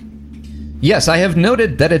iridium. Yes, I have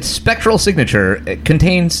noted that its spectral signature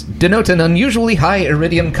denotes an unusually high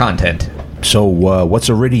iridium content. So, what's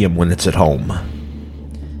iridium when it's at home?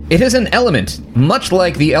 It is an element, much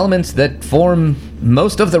like the elements that form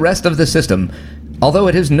most of the rest of the system, although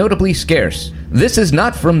it is notably scarce. This is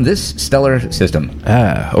not from this stellar system.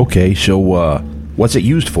 Ah, okay. So, what's it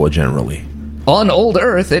used for generally? On old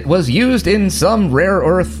Earth, it was used in some rare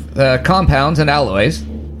earth compounds and alloys.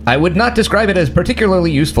 I would not describe it as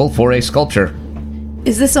particularly useful for a sculpture.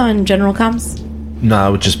 Is this on General Comms? No,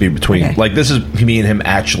 it would just be between... Okay. Like, this is me and him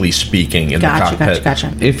actually speaking in the cockpit.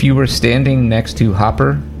 Gotcha. If you were standing next to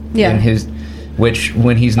Hopper, in his... Which,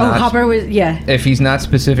 when he's not... Hopper was... Yeah. If he's not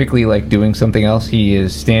specifically, like, doing something else, he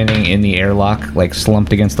is standing in the airlock, like,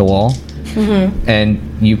 slumped against the wall. Mm-hmm.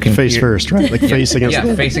 And you can Face first, right? Like face against the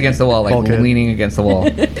wall. Face against the wall, like bulkhead. leaning against the wall.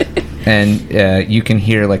 And you can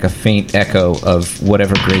hear, like, a faint echo of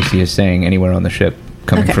whatever Gracie is saying anywhere on the ship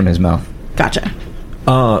coming from his mouth. Gotcha.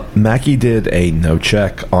 Mackie did a no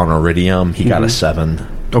check on iridium. He got a 7.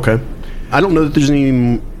 Okay. I don't know that there's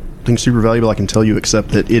anything super valuable I can tell you except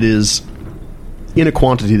that it is in a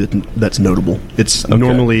quantity that's notable. It's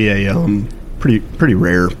normally a pretty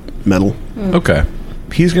rare metal. Okay.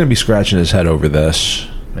 He's going to be scratching his head over this.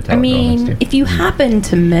 I mean, if you happen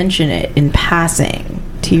to mention it in passing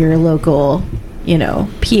to your local,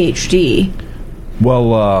 PhD.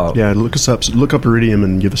 Well, Yeah, look up iridium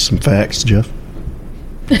and give us some facts, Jeff.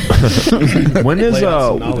 when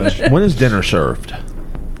is dinner served?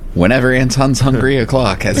 Whenever Anton's hungry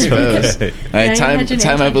o'clock, I suppose.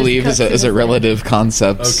 Time I believe is a relative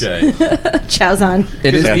concept. Okay. Chow's on.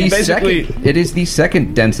 It is the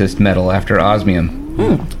second densest metal after osmium.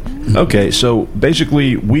 Okay, so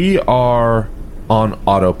basically we are on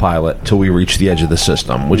autopilot till we reach the edge of the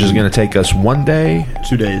system, which is going to take us 1 day?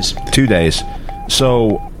 2 days. 2 days.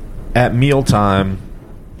 So at mealtime,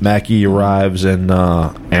 Mackie arrives in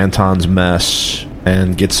Anton's mess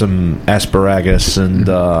and gets some asparagus and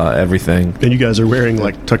everything. And you guys are wearing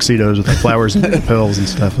like tuxedos with the flowers and lapels and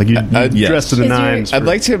stuff. Like you dressed to the nines. I'd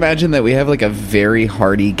like to imagine that we have like a very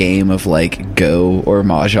hearty game of like Go or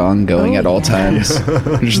Mahjong going at all times.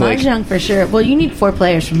 Just Mahjong for sure. Well, you need 4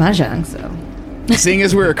 players for Mahjong, so. Seeing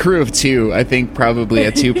as we're a crew of 2, I think probably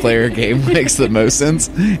a 2-player game makes the most sense.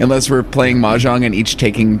 Unless we're playing Mahjong and each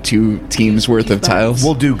taking 2 teams worth of tiles.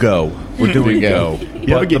 We'll do Go. We're doing Go.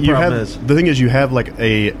 The thing is, you have like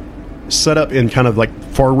a set up in kind of like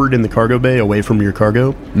forward in the cargo bay away from your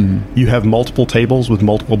cargo. Mm-hmm. You have multiple tables with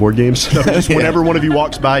multiple board games. So just whenever one of you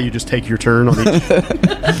walks by, you just take your turn on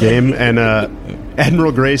each game. And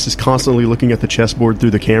Admiral Grace is constantly looking at the chessboard through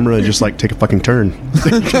the camera and just like, take a fucking turn.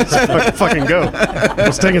 Just fucking go.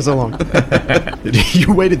 What's taking so long?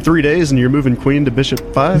 You waited 3 days and you're moving queen to bishop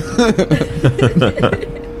 5?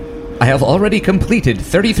 I have already completed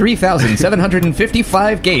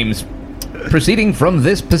 33,755 games proceeding from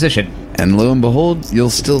this position. And lo and behold, you'll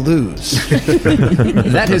still lose.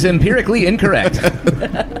 That is empirically incorrect.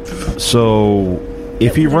 So,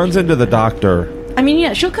 if he runs into the doctor... I mean,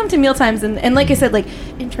 yeah, she'll come to mealtimes, and like I said, like,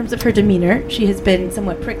 in terms of her demeanor, she has been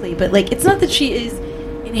somewhat prickly, but, like, it's not that she is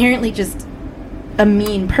inherently just a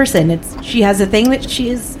mean person. She has a thing that she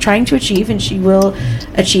is trying to achieve, and she will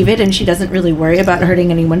achieve it, and she doesn't really worry about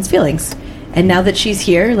hurting anyone's feelings. And now that she's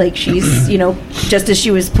here, like, she's, you know, just as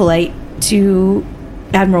she was polite to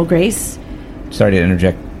Admiral Grace. Sorry to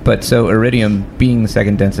interject, but so iridium being the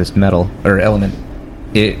second densest metal, or element,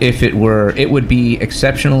 if it were, it would be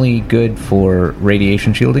exceptionally good for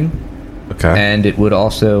radiation shielding. Okay. And it would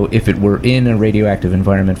also, if it were in a radioactive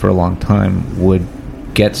environment for a long time, would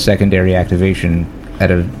get secondary activation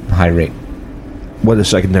at a high rate. What is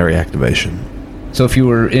secondary activation? So if you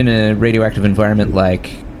were in a radioactive environment,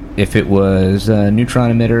 like if it was a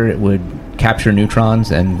neutron emitter, it would capture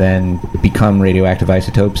neutrons and then become radioactive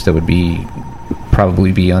isotopes that would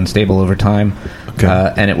probably be unstable over time.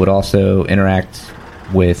 Okay. And it would also interact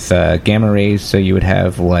with gamma rays, so you would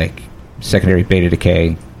have like secondary beta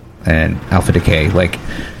decay and alpha decay. Like,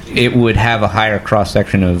 it would have a higher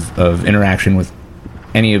cross-section of interaction with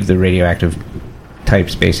any of the radioactive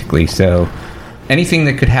types, basically. So anything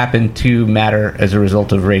that could happen to matter as a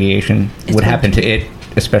result of radiation would happen to it,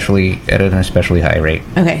 especially at an especially high rate.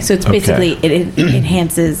 Okay, so it's basically, it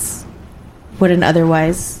enhances what an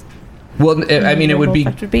otherwise... Well, I mean, it would be...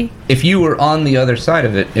 If you were on the other side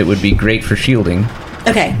of it, it would be great for shielding.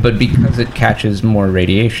 Okay. But because it catches more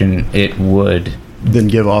radiation, it would... Then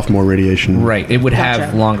give off more radiation. Right. It would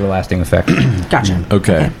have longer lasting effects. Gotcha.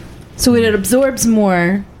 Okay. So it absorbs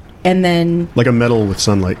more, and then... Like a metal with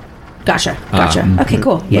sunlight. Gotcha. Okay,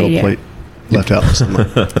 cool. Metal plate left out with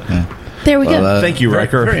sunlight. There we go. Thank you,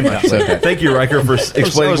 Riker. Very much so. Thank you, Riker, for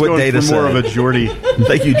explaining what data said. More of a Geordie.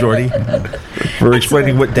 Thank you, Geordie, for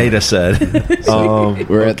explaining what data said.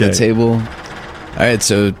 We're at the table. All right,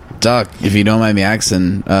 so Doc, if you don't mind me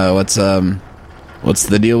asking, what's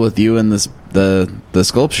the deal with you and the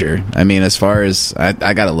sculpture? I mean, as far as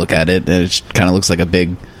I got to look at it, it kind of looks like a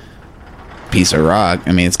big piece of rock.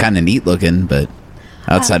 I mean, it's kind of neat looking, but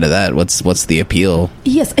outside of that, what's the appeal?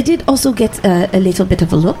 Yes, I did also get a little bit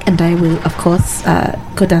of a look, and I will, of course,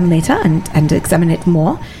 go down later and examine it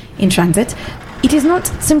more in transit. It is not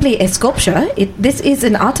simply a sculpture. This is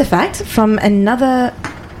an artifact from another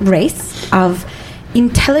race of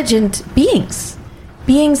intelligent beings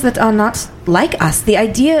that are not like us. The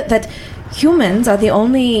idea that humans are the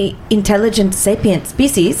only intelligent sapient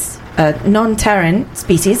species, non-Terran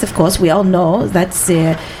species, of course, we all know that's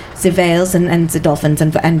the whales and the dolphins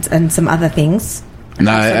and some other things.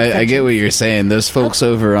 No, I get what you're saying. Those folks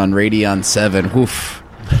over on Radion 7, woof,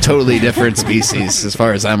 totally different species as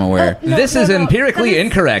far as I'm aware. This is empirically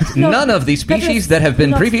incorrect. None of the species that have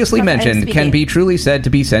been previously mentioned can be truly said to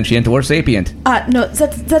be sentient or sapient. No,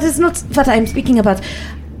 that is not what I'm speaking about.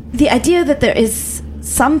 The idea that there is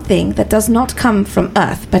something that does not come from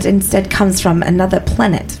Earth, but instead comes from another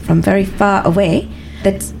planet, from very far away,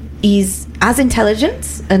 that is as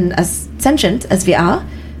intelligent and as sentient as we are,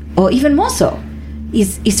 or even more so,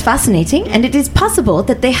 is fascinating, and it is possible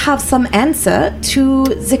that they have some answer to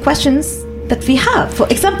the questions that we have. For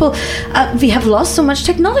example, we have lost so much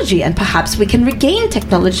technology, and perhaps we can regain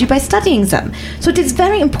technology by studying them. So it is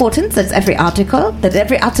very important that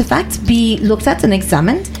every artifact be looked at and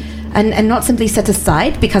examined, and not simply set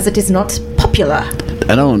aside because it is not popular.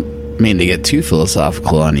 I don't mean to get too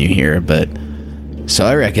philosophical on you here, but so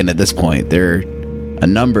I reckon at this point there are a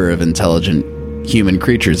number of intelligent human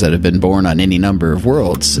creatures that have been born on any number of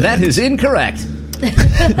worlds. That is incorrect.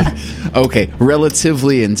 Okay,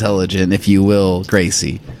 relatively intelligent, if you will,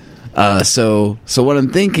 Gracie. So what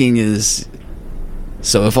I'm thinking is,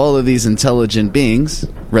 so if all of these intelligent beings,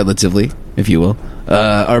 relatively, if you will,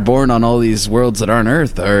 are born on all these worlds that aren't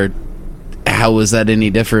Earth, how is that any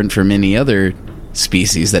different from any other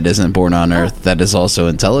species that isn't born on Earth that is also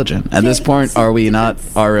intelligent? At this point, are we not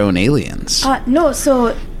our own aliens? No,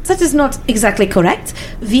 so that is not exactly correct.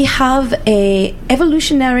 We have a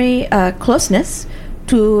evolutionary closeness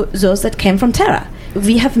to those that came from Terra.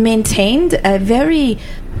 We have maintained a very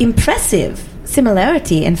impressive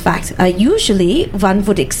similarity, in fact. Usually, one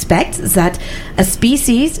would expect that a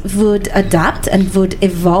species would adapt and would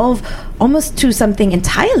evolve almost to something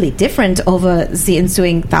entirely different over the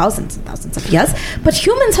ensuing thousands and thousands of years. But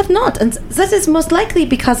humans have not, and that is most likely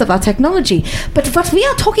because of our technology. But what we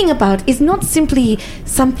are talking about is not simply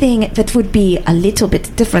something that would be a little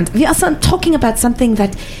bit different. We are talking about something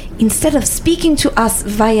that, instead of speaking to us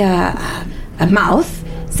via a mouth,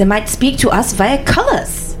 they might speak to us via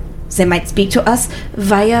colors. They might speak to us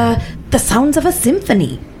via the sounds of a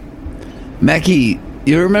symphony. Mackie,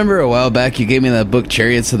 you remember a while back you gave me that book,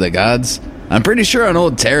 Chariots of the Gods? I'm pretty sure on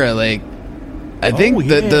Old Terra, like, I think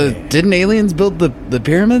didn't aliens build the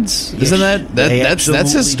pyramids? Isn't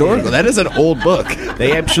that's historical. Did. That is an old book.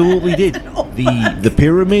 They absolutely did. The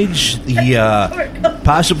pyramids,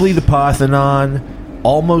 possibly the Parthenon,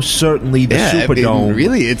 almost certainly the Superdome. I mean,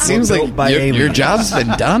 really, it seems like your job's been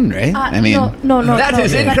done, right? No. That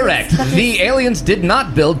is incorrect. The aliens did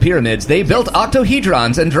not build pyramids. They built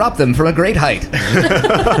octohedrons and dropped them from a great height.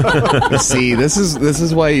 See, this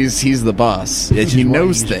is why he's the boss. He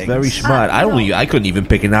knows things. Very smart. I couldn't even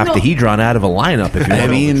pick an octahedron out of a lineup if you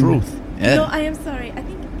want the truth. Yeah. No, I am sorry. I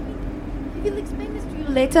think we'll explain this to you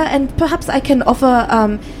later, and perhaps I can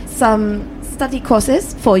offer some study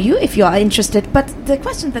courses for you if you are interested. But the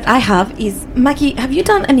question that I have is, Mackie, have you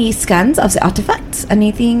done any scans of the artifacts?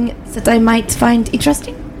 Anything that I might find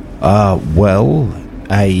interesting? Well,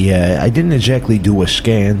 I didn't exactly do a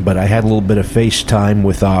scan, but I had a little bit of FaceTime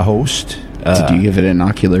with our host. Did you give it an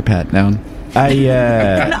ocular pat down?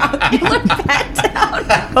 An ocular pat down?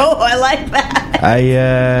 Oh, I like that.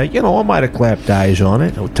 I might have clapped eyes on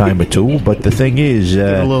it a time or two, but the thing is...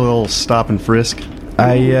 a little stop and frisk.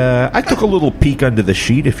 I took a little peek under the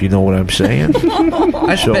sheet, if you know what I'm saying.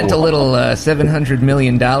 I spent a little $700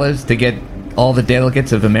 million to get all the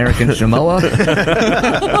delegates of American Samoa.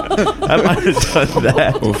 I might have done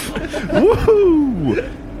that. Woohoo!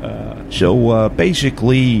 So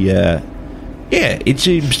basically, it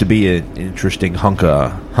seems to be an interesting hunk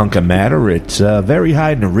of matter. It's very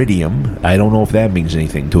high in iridium. I don't know if that means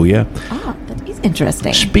anything to you. Ah, that is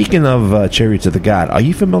interesting. Speaking of Chariots of the God, are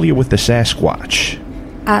you familiar with the Sasquatch?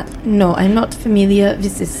 No, I'm not familiar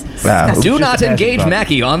with this. Do not engage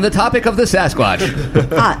Mackie on the topic of the Sasquatch.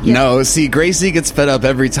 Yes. No, see, Gracie gets fed up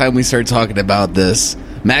every time we start talking about this.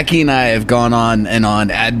 Mackie and I have gone on and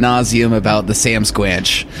on ad nauseum about the Sam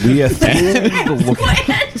Squanch. We are the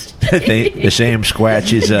Sam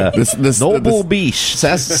Squatch is a noble beast.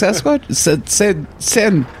 Sasquatch?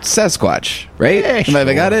 Sasquatch, right? Yeah, Have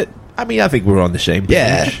I got it? I mean, I think we're on the same page.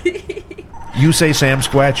 Yeah. You say Sam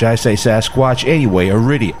Squatch, I say Sasquatch. Anyway,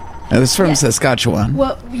 iridium. It was from Saskatchewan.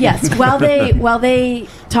 Well, yes. While they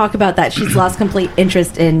talk about that, she's lost complete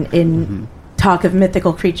interest in talk of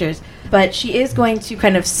mythical creatures. But she is going to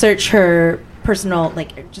kind of search her personal,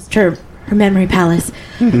 just her memory palace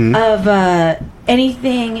of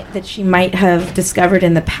anything that she might have discovered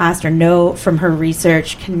in the past or know from her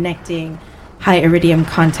research connecting high iridium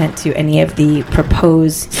content to any of the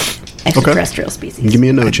proposed extraterrestrial species. Give me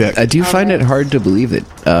a no check. I do find it hard to believe that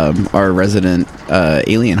our resident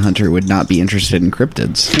alien hunter would not be interested in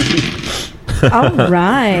cryptids. All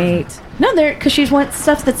right. No, because she wants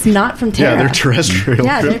stuff that's not from Terra. Yeah, they're terrestrial.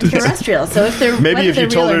 Yeah, they're terrestrial. So if they're maybe if you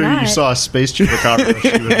told her not, you saw a space chupacabra,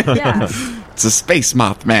 she would. Yeah. It's a space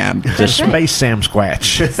moth, man. It's a space Sam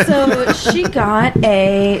Squatch. So she got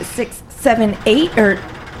a 6, 7, 8, or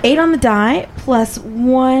 8 on the die, plus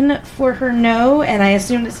 1 for her no, and I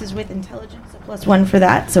assume this is with intelligence, so plus 1 for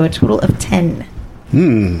that, so a total of 10.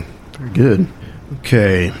 Very good.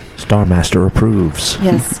 Okay. Starmaster approves.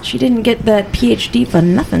 Yes, she didn't get that PhD for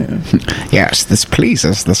nothing. Yes, this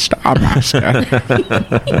pleases the Starmaster.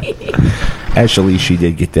 Actually, she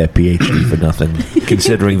did get that PhD for nothing,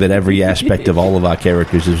 considering that every aspect of all of our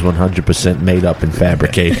characters is 100% made up and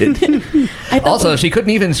fabricated. Also, she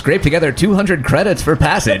couldn't even scrape together 200 credits for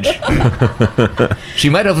passage. She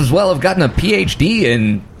might have as well have gotten a PhD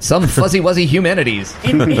in some fuzzy-wuzzy humanities.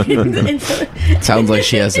 Sounds like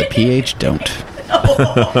she has a PH. Don't.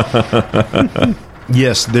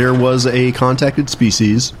 Yes, there was a contacted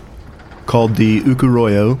species called the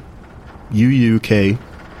Ukuroyo, Uukuryoyo.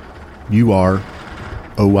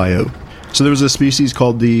 So there was a species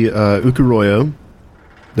called the Ukuroyo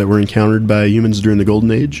that were encountered by humans during the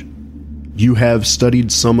Golden Age. You have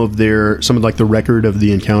studied some of the record of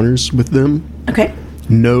the encounters with them. Okay.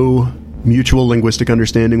 No mutual linguistic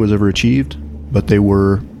understanding was ever achieved, but they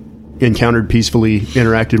were encountered peacefully,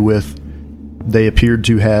 interacted with. They appeared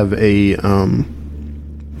to have a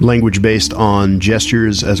language based on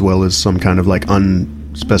gestures as well as some kind of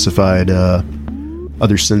unspecified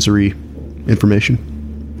other sensory information.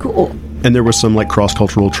 Cool. and there was some like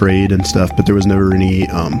cross-cultural trade and stuff, but there was never any.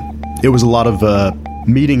 It was a lot of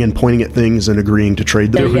meeting and pointing at things and agreeing to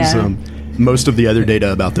trade. There was most of the other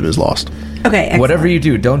data about them is lost. Okay, excellent. Whatever you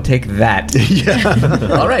do, don't take that.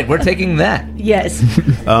 Yeah. All right, we're taking that. Yes.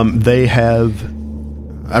 They have.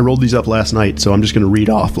 I rolled these up last night, so I'm just going to read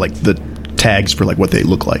off like the tags for like what they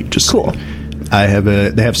look like. Just cool. I have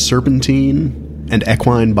they have serpentine and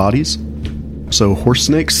equine bodies, so horse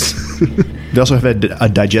snakes. They also have a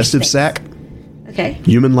digestive sac. Okay.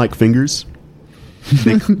 Human-like fingers.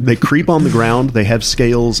 They creep on the ground. They have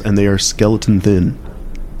scales, and they are skeleton thin.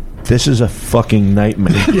 This is a fucking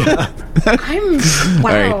nightmare. I'm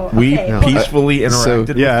wow. Right, We okay. peacefully interacted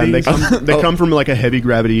with Yeah, and these. they come from like a heavy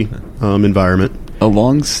gravity environment. A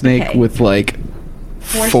long snake Okay. with like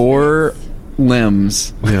 4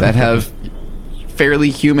 limbs that have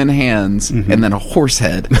fairly human hands and then a horse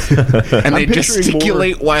head. And they picturing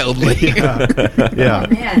gesticulate wildly. Yeah.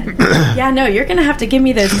 Man. Yeah, no, you're gonna have to give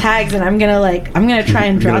me those tags, and I'm gonna try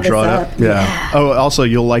and draw Gonna this draw it up. up. Yeah. Oh, also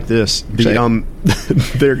you'll like this. The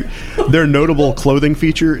their notable clothing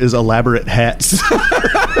feature is elaborate hats.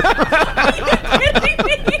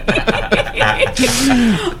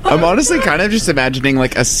 I'm honestly kind of just imagining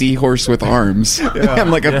like a seahorse with arms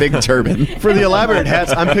and like a big turban. For the elaborate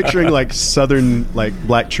hats, I'm picturing like southern like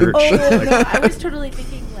black church. Oh no, I was totally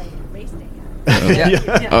thinking like race day.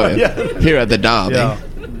 Oh, yeah. Here at the Derby. Yeah.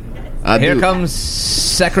 Here comes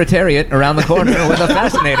Secretariat around the corner with a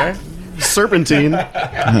fascinator. Serpentine.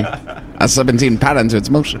 A 17 pattern to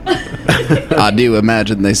its motion. I do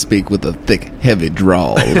imagine they speak with a thick, heavy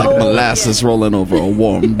drawl, like molasses rolling over a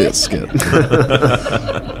warm biscuit.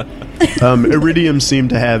 Iridium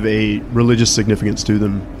seemed to have a religious significance to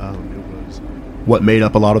them. It was what made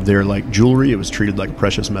up a lot of their like jewelry. It was treated like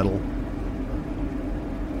precious metal.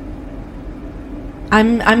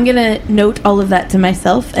 I'm gonna note all of that to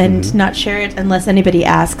myself and not share it unless anybody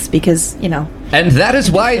asks, because And that is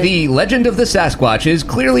why the legend of the Sasquatch is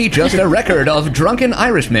clearly just a record of drunken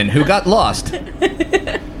Irishmen who got lost.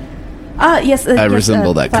 Yes, I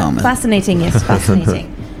resemble that comment. Fascinating, yes, fascinating.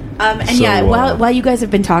 While you guys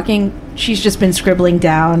have been talking, she's just been scribbling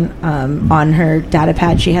down on her data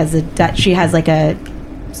pad. She has like a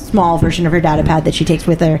small version of her data pad that she takes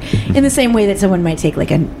with her, in the same way that someone might take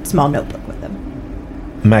like a small notebook with them.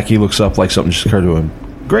 Mackie looks up like something just occurred to him.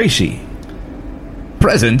 Gracie,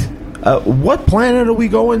 Present. what planet are we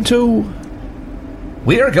going to?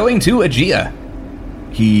 We are going to Aegea.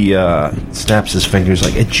 He snaps his fingers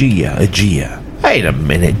like, Aegea. Wait a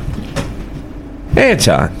minute.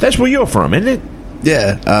 Anton, that's where you're from, isn't it?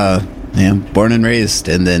 Yeah, born and raised,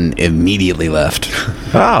 and then immediately left.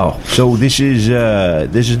 Oh, so this is a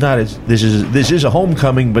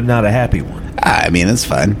homecoming, but not a happy one. I mean, it's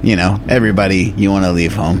fine. Everybody, you want to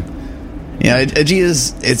leave home.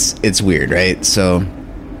 Aegea's, it's weird, right? So,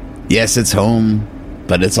 yes, it's home,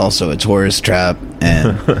 but it's also a tourist trap,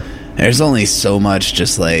 and there's only so much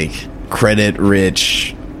just like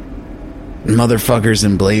credit-rich motherfuckers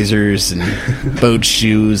in blazers and boat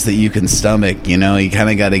shoes that you can stomach. You kind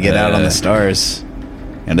of got to get out on the stars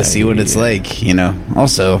and to see what it's like.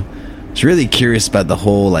 Also, I was really curious about the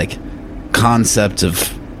whole like concept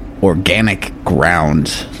of organic ground.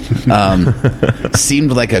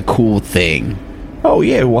 Seemed like a cool thing. Oh,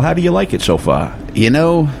 yeah. Well, how do you like it so far?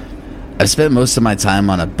 I've spent most of my time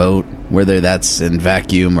on a boat, whether that's in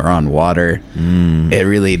vacuum or on water. It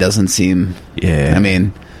really doesn't seem... Yeah. I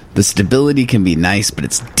mean, the stability can be nice, but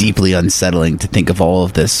it's deeply unsettling to think of all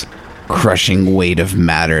of this crushing weight of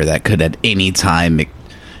matter that could at any time...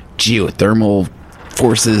 geothermal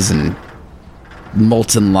forces and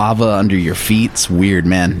molten lava under your feet. It's weird,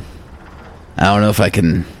 man. I don't know if I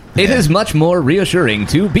can... It is much more reassuring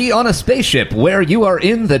to be on a spaceship where you are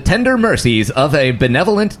in the tender mercies of a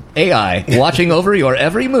benevolent AI watching over your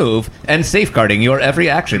every move and safeguarding your every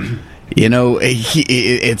action.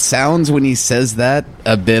 It sounds when he says that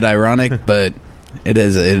a bit ironic, but it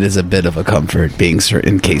is a bit of a comfort being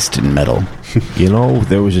encased in metal.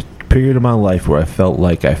 There was a period of my life where I felt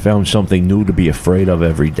like I found something new to be afraid of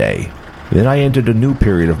every day. Then I entered a new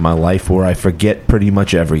period of my life where I forget pretty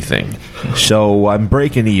much everything. So I'm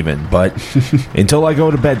breaking even, but until I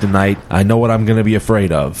go to bed tonight, I know what I'm going to be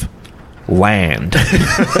afraid of. Land.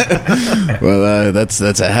 Well, that's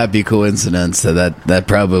a happy coincidence. That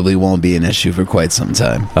probably won't be an issue for quite some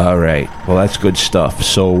time. All right. Well, that's good stuff.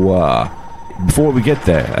 So, before we get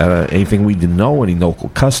there, anything we didn't know? Any local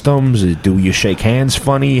customs? Do you shake hands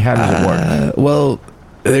funny? How does it work? Well,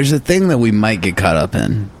 there's a thing that we might get caught up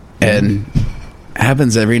in. And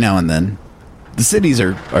happens every now and then. The cities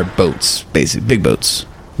are boats, basically big boats,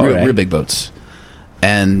 All right. real big boats,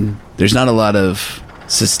 and there's not a lot of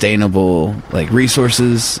sustainable like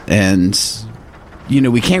resources, and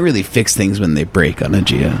we can't really fix things when they break on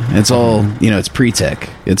Aegea. It's all it's pre-tech.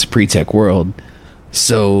 It's a pre-tech world.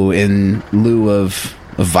 So in lieu of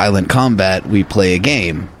violent combat, we play a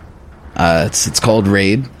game. It's called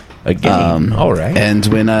Raid. A game. All right. And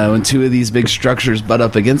when two of these big structures butt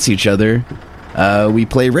up against each other, we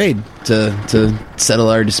play Raid to settle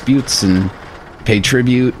our disputes and pay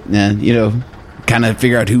tribute, and kind of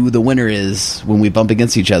figure out who the winner is when we bump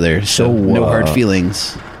against each other. So no hard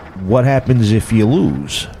feelings. What happens if you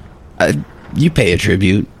lose? You pay a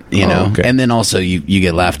tribute, okay. and then also you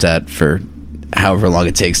get laughed at for however long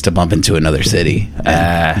it takes to bump into another city.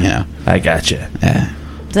 I gotcha.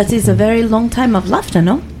 That is a very long time of laughter,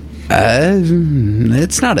 no?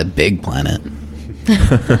 It's not a big planet.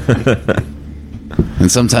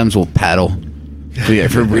 And sometimes we'll paddle.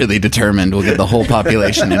 If we're really determined, we'll get the whole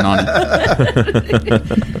population in on it.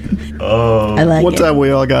 I like One it. time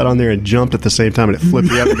we all got on there and jumped at the same time, and it flipped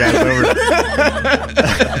the other guys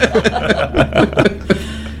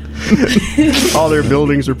over. All their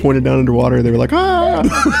buildings were pointed down underwater. They were like, ah!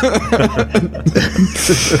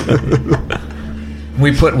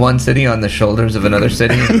 We put one city on the shoulders of another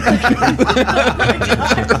city.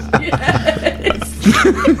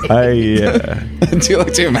 Do you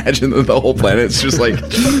like to imagine that the whole planet's just like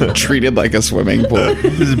treated like a swimming pool?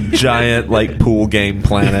 This giant pool game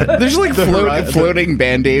planet. There's like floating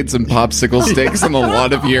band-aids and popsicle sticks and a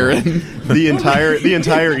lot of urine. The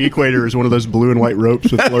entire equator is one of those blue and white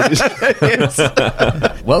ropes with floaties.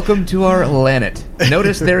 Welcome to our planet.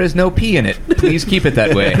 Notice there is no P in it. Please keep it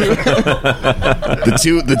that way.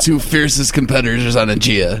 The two fiercest competitors on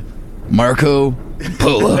Aegea, Marco and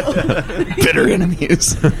Polo, bitter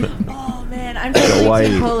enemies. Oh man, I'm totally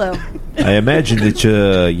Team Polo. I imagine that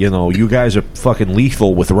you guys are fucking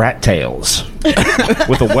lethal with rat tails.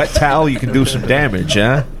 With a wet towel, you can do some damage,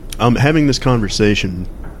 huh? Having this conversation.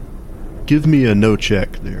 Give me a no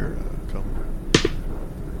check there.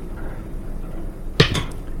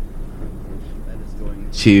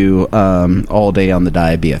 To all day on the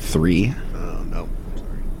die be a 3. Oh no,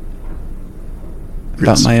 sorry.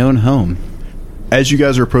 About my own home. As you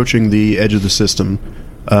guys are approaching the edge of the system,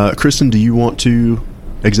 Kristen, do you want to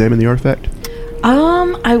examine the artifact?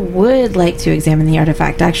 I would like to examine the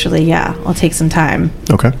artifact. Actually, yeah, I'll take some time.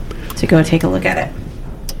 Okay. To go take a look at it.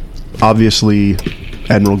 Obviously,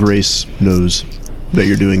 Admiral Grace knows that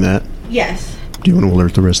you're doing that. Yes. Do you want to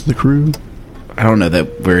alert the rest of the crew? I don't know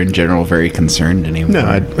that we're in general very concerned anymore. No,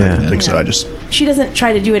 I don't think so. She doesn't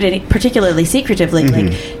try to do it particularly secretively. Mm-hmm.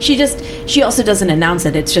 Like she also doesn't announce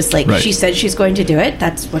it. It's just like she said she's going to do it.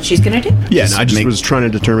 That's what she's going to do. Yeah, I just was trying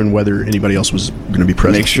to determine whether anybody else was going to be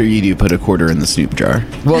present. Make sure you do put a quarter in the Snoop jar.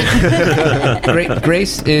 Well,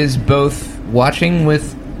 Grace is both watching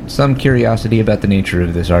with some curiosity about the nature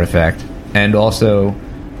of this artifact and also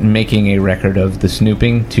making a record of the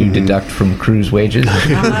snooping to deduct from crew's wages.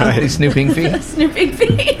 The snooping fee. Snooping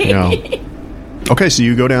fee. Yeah. Okay, so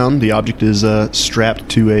you go down. The object is strapped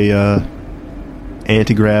to a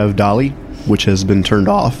anti-grav dolly, which has been turned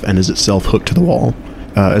off and is itself hooked to the wall.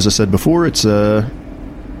 As I said before, it's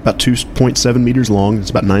about 2.7 meters long. It's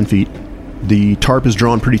about 9 feet. The tarp is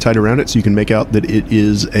drawn pretty tight around it, so you can make out that it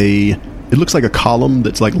is it looks like a column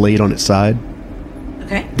that's laid on its side.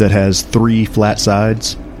 Okay. That has 3 flat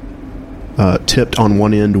sides, tipped on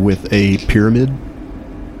one end with a pyramid,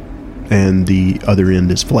 and the other end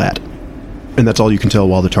is flat. And that's all you can tell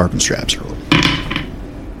while the tarp and straps are on.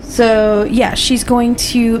 So, yeah, she's going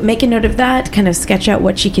to make a note of that, kind of sketch out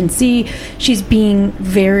what she can see. She's being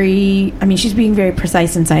very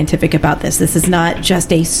precise and scientific about this. This is not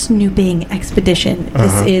just a snooping expedition.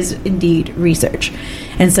 This is indeed research.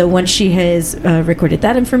 And so once she has recorded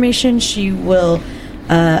that information, she will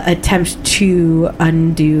attempt to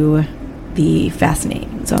undo the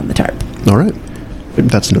fastenings on the tarp. All right.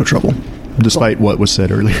 That's no trouble. Despite what was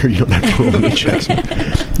said earlier, you don't have to roll any checks.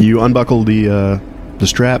 You unbuckle the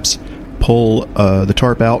straps, pull the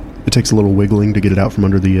tarp out. It takes a little wiggling to get it out from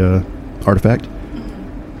under the artifact.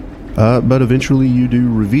 But eventually you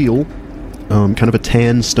do reveal kind of a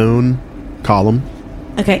tan stone column.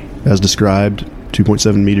 Okay. As described,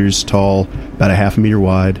 2.7 meters tall, about a half a meter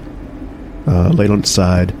wide, laid on its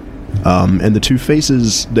side. And the 2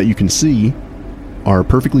 faces that you can see are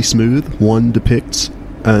perfectly smooth. One depicts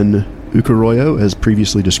an Ukoroyo, as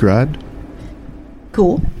previously described.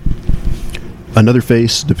 Cool. Another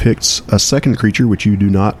face depicts a second creature, which you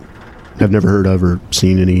have never heard of or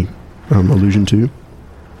seen any allusion to.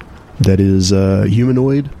 That is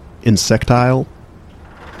humanoid, insectile.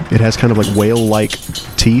 It has kind of whale-like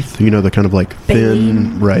teeth. The kind of thin,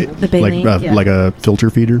 baleen. right? The baleen, like a filter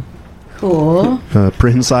feeder. Cool.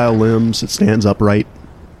 Prehensile limbs. It stands upright.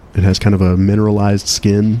 It has kind of a mineralized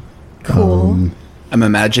skin. Cool. I'm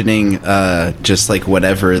imagining just like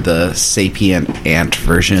whatever the sapient ant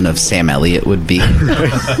version of Sam Elliott would be.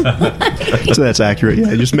 So that's accurate.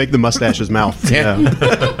 Yeah, just make the mustache his mouth. Yeah.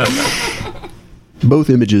 Both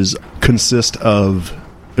images consist of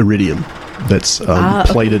iridium that's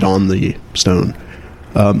plated on the stone.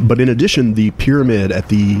 But in addition, the pyramid at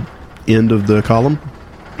the end of the column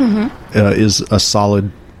is a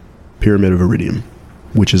solid pyramid of iridium,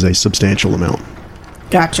 which is a substantial amount.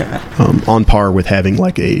 Gotcha. On par with having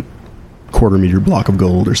like a quarter-meter block of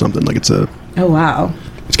gold or something. Like Oh, wow.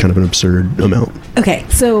 It's kind of an absurd amount. Okay,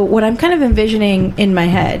 so what I'm kind of envisioning in my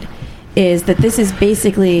head is that this is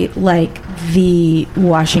basically like the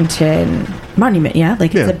Washington Monument, yeah?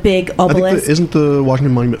 Like it's a big obelisk. Isn't the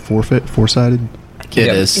Washington Monument four-sided? It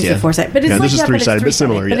is, It's yeah. a four-sided. But it's like this is that, three-sided, but three-sided.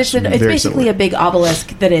 similar, But yes. it's Very basically similar. a big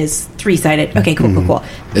obelisk that is three-sided. Okay, cool.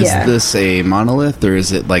 Is Yeah. this a monolith, or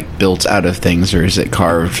is it like built out of things, or is it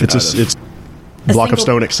carved? It's a block of single-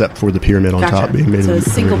 stone except for the pyramid on top being made so a of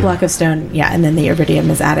single iridium. block of stone, yeah, and then the iridium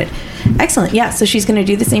is added. Excellent, yeah. So she's going to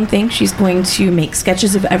do the same thing. She's going to make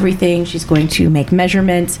sketches of everything. She's going to make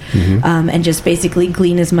measurements and just basically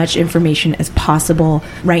glean as much information as possible.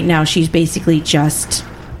 Right now, she's basically just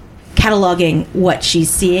cataloging what she's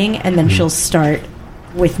seeing, and then she'll start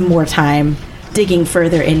with more time digging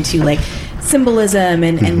further into like symbolism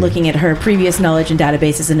and looking at her previous knowledge and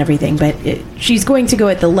databases and everything. But she's going to go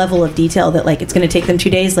at the level of detail that like it's going to take them 2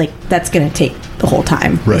 days. Like that's going to take the whole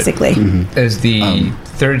time, Right. basically. Is the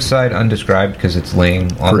third side undescribed because it's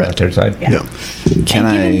laying on Correct. the third side? Yeah. Can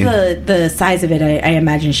and given I? the size of it, I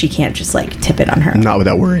imagine she can't just like tip it on her. Not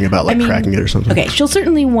without worrying about like I mean, cracking it or something. Okay, she'll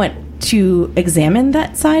certainly want to examine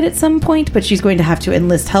that side at some point, but she's going to have to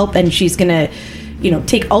enlist help, and she's going to,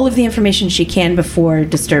 take all of the information she can before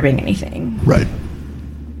disturbing anything. Right.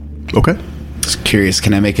 Okay. Just curious,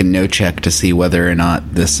 can I make a no check to see whether or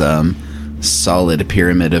not this solid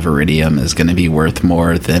pyramid of iridium is going to be worth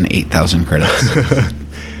more than 8,000 credits?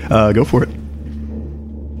 Go for it.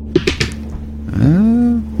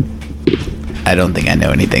 I don't think I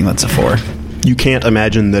know anything that's a 4. You can't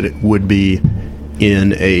imagine that it would be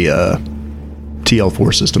in a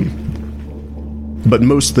TL4 system. But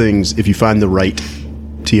most things, if you find the right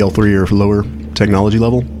TL3 or lower technology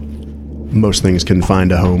level, most things can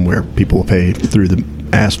find a home where people will pay through the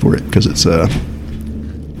ass for it because it's,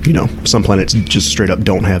 some planets just straight up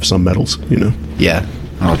don't have some metals, Yeah,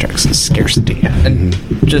 Aldrax is scarcity. And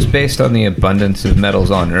just based on the abundance of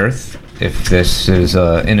metals on Earth, if this is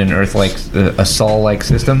in an Earth-like, a Sol-like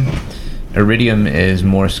system, iridium is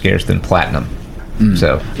more scarce than platinum.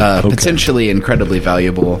 So Potentially incredibly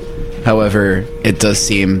valuable. However, it does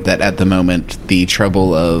seem that at the moment, the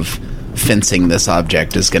trouble of fencing this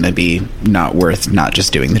object is going to be not worth not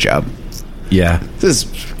just doing the job. Yeah, This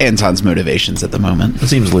is Anton's motivations at the moment. that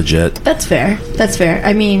seems legit. That's fair.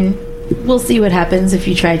 I mean, we'll see what happens if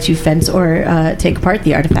you try to fence or take apart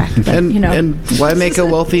the artifact. But, And why make a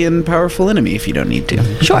wealthy and powerful enemy if you don't need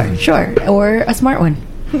to? Sure. Or a smart one.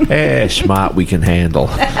 Smart we can handle.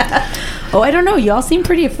 Oh, I don't know. You all seem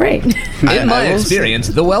pretty afraid. in my will experience,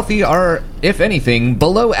 the wealthy are, if anything,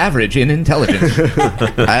 below average in intelligence.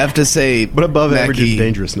 I have to say, But above average Mackie, in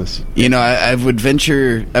dangerousness. I would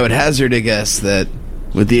hazard a guess that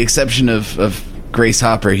with the exception of Grace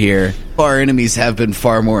Hopper here, our enemies have been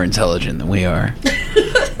far more intelligent than we are.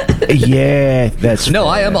 Yeah, that's No,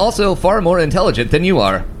 I fair. am also far more intelligent than you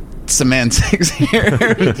are. Semantics here.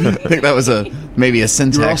 I think that was maybe a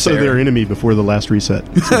syntax You were also error. their enemy before the last reset.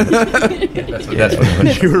 That's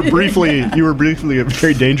what you were briefly a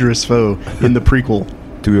very dangerous foe in the prequel.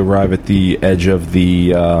 Do we arrive at the edge of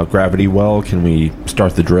the gravity well? Can we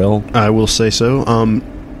start the drill? I will say so.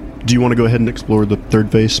 Do you want to go ahead and explore the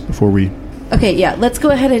third face before we... Okay, yeah. Let's go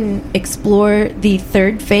ahead and explore the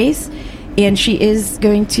third face. And she is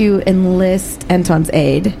going to enlist Anton's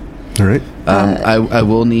aid. All right. I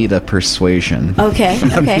will need a persuasion. Okay.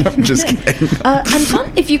 I'm just kidding.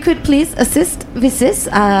 Anton, if you could please assist with this.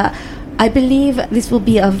 I believe this will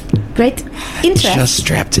be of great interest. Just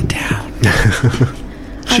strapped it down.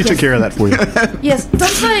 She took care of that for you. Yes,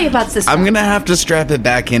 don't worry about this. I'm gonna have to strap it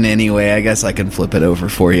back in anyway. I guess I can flip it over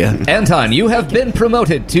for you. Anton, you have been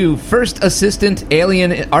promoted to First Assistant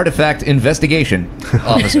Alien Artifact Investigation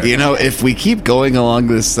Officer. If we keep going along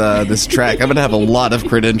this track, I'm gonna have a lot of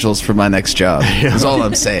credentials for my next job. That's all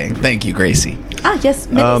I'm saying. Thank you, Gracie. Yes,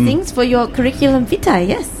 many things for your curriculum vitae,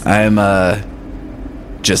 yes. I'm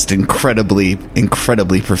just incredibly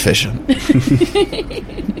proficient.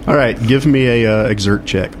 All right, give me a exert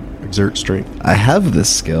check. Exert strength. I have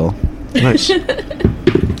this skill. Nice.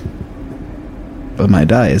 But my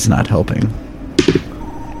die is not helping.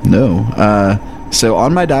 No. So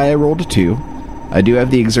on my die, I rolled a 2. I do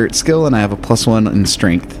have the exert skill, and I have a +1 in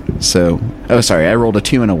strength. So, I rolled a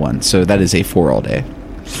 2 and a 1. So that is a 4 all day.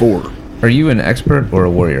 4. Are you an expert or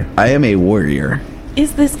a warrior? I am a warrior.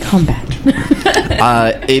 Is this combat?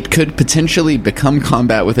 It could potentially become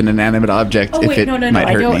combat with an inanimate object if it might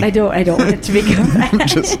hurt me. I don't want it to be combat. I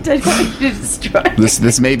don't want it to destroy.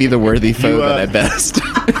 This may be the worthy foe that I best.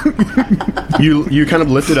 You kind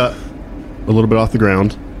of lift it up a little bit off the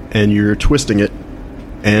ground, and you're twisting it,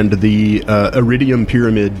 and the iridium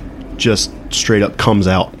pyramid just straight up comes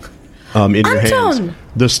out in your hands.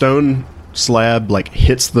 The stone slab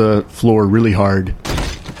hits the floor really hard,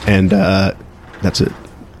 and that's it.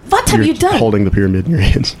 What have you done? Holding the pyramid in your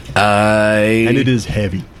hands. And it is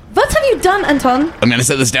heavy. What have you done, Anton? I'm gonna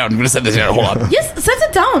set this down. Hold on. Yes, set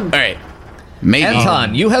it down. All right. Maybe.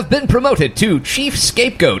 Anton, you have been promoted to Chief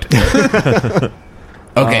Scapegoat.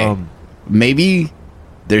 Okay. Maybe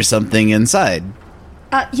there's something inside.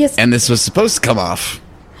 Yes. And this was supposed to come off.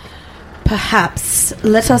 Perhaps.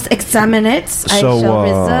 Let us examine it. I shall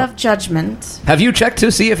reserve judgment. Have you checked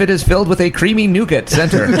to see if it is filled with a creamy nougat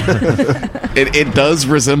center? It does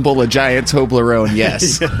resemble a giant Toblerone,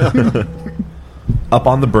 yes. Up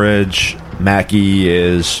on the bridge, Mackie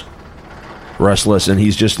is restless, and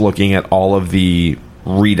he's just looking at all of the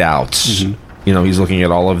readouts. Mm-hmm. You know, he's looking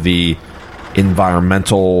at all of the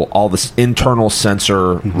environmental, all the internal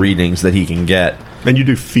sensor readings that he can get. And you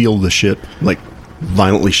do feel the ship,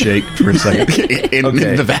 violently shake for a second.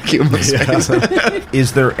 in the vacuum of space.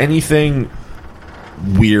 Is there anything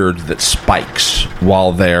weird that spikes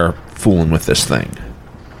while they're fooling with this thing?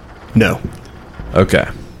 No. Okay.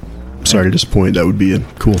 Sorry to disappoint. That would be a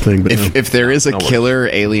cool thing, but if there is a killer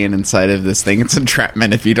alien inside of this thing, it's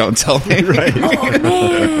entrapment if you don't tell me. Right. Oh,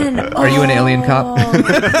 man. Are you an alien cop?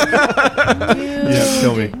 Yeah,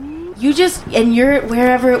 tell me. You and you're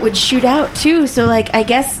wherever it would shoot out, too. So, I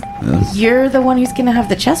guess you're the one who's going to have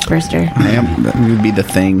the chest burster. I am. That would be the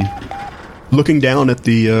thing. Looking down at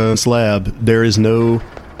the slab, there's no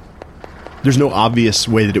obvious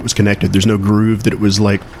way that it was connected. There's no groove that it was,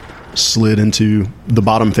 slid into. The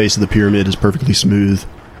bottom face of the pyramid is perfectly smooth.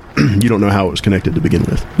 You don't know how it was connected to begin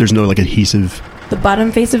with. There's no, adhesive. The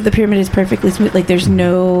bottom face of the pyramid is perfectly smooth. There's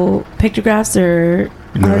no pictographs or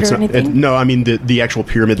art or anything? I mean the actual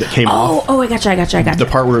pyramid that came off. Oh, I gotcha. The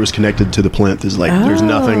part where it was connected to the plinth is there's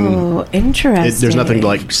nothing. Oh, interesting. There's nothing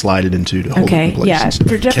to slide it into to hold it in place. Yeah,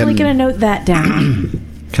 we're definitely going to note that down.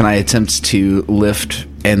 Can I attempt to lift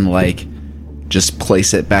and just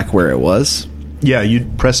place it back where it was? Yeah,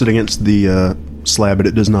 you'd press it against the slab, but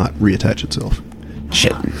it does not reattach itself.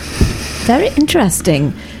 Shit. Very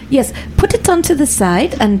interesting. Yes, put it onto the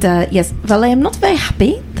side, and yes, well, I am not very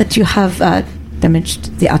happy that you have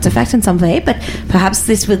damaged the artifact in some way, but perhaps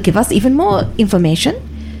this will give us even more information.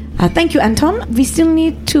 Thank you, Anton. We still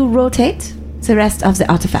need to rotate the rest of the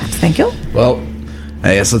artifact. Thank you. Well,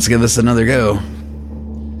 I guess let's give this another go.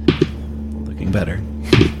 Looking better.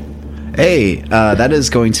 Hey, that is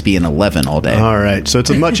going to be an 11 all day. All right, so it's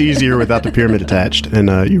much easier without the pyramid attached,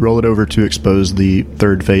 and you roll it over to expose the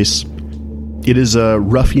third face. It is a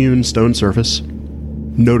rough-hewn stone surface,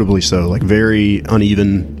 notably so, very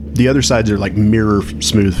uneven. The other sides are mirror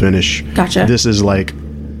smooth finish. Gotcha. This is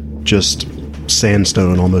just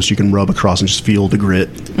sandstone almost. You can rub across and just feel the grit.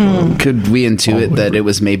 Could we intuit that it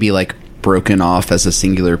was maybe broken off as a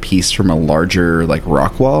singular piece from a larger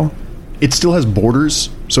rock wall? It still has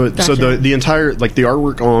borders, so the entire the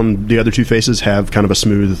artwork on the other two faces have kind of a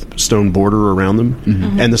smooth stone border around them,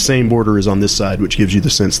 and the same border is on this side, which gives you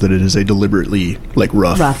the sense that it is a deliberately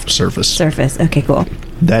rough surface. Okay, cool.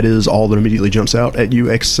 That is all that immediately jumps out at you,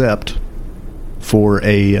 except for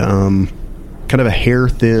a kind of a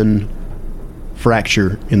hair-thin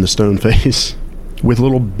fracture in the stone face, with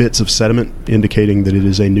little bits of sediment indicating that it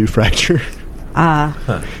is a new fracture.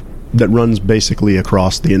 That runs basically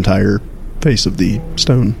across the entire face of the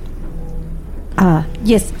stone.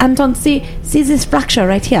 Yes, Anton, see this fracture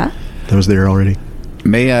right here? That was there already.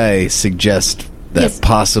 May I suggest that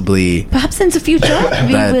possibly... Perhaps in the future,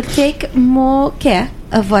 we will take more care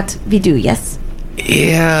of what we do, yes?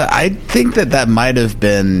 Yeah, I think that might have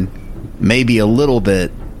been maybe a little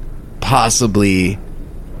bit possibly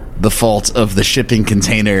the fault of the shipping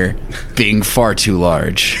container being far too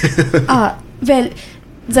large. Well...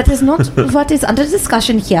 That is not what is under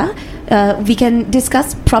discussion here. we can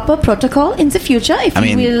discuss proper protocol in the future. If I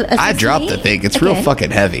mean, you will I assist dropped me. the thing. It's real Okay.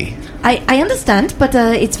 fucking heavy. I understand, but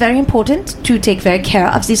it's very important to take very care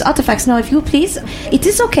of these artifacts. Now, if you please, it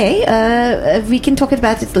is okay. We can talk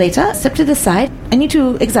about it later. Step to the side. I need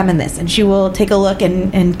to examine this. And she will take a look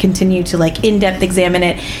and continue to, like, in-depth examine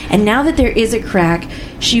it. And now that there is a crack,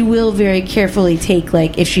 she will very carefully take,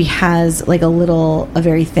 like, if she has, like, a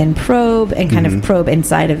very thin probe and kind of probe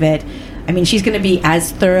inside of it. I mean, she's going to be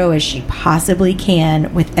as thorough as she possibly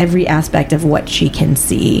can with every aspect of what she can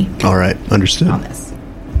see All right, understood. on this.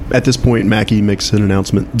 At this point, Mackie makes an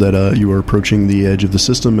announcement that you are approaching the edge of the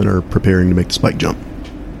system and are preparing to make the spike jump.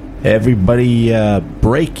 Everybody,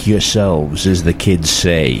 break yourselves, as the kids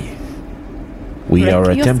say. We Break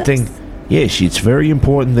are attempting. yourselves? Yes, it's very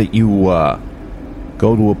important that you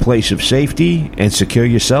go to a place of safety and secure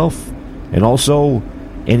yourself, and also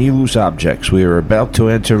any loose objects. We are about to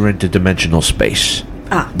enter interdimensional space.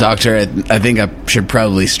 Doctor, I think I should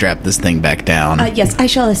probably strap this thing back down. Yes, I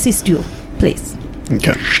shall assist you, please.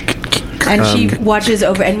 Okay. And she watches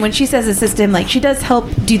over, and when she says assist him, like, she does help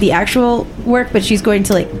do the actual work, but she's going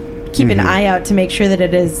to, like, keep an eye out to make sure that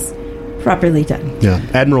it is properly done. Yeah.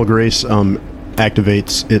 Admiral Grace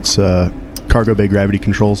activates its cargo bay gravity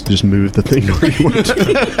controls to just move the thing where you want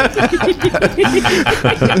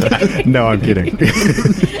to. No, I'm kidding.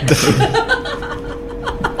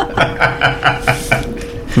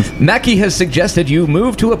 Mackie has suggested you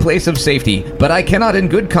move to a place of safety, but I cannot in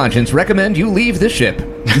good conscience recommend you leave the ship.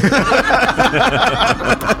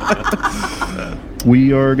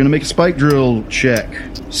 We are going to make a spike drill check.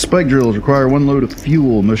 Spike drills require 1 load of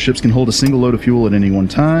fuel. Most ships can hold a single load of fuel at any one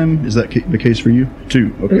time. Is that the case for you?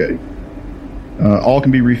 2. Okay. All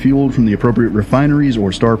can be refueled from the appropriate refineries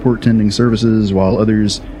or starport tending services, while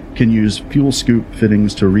others can use fuel scoop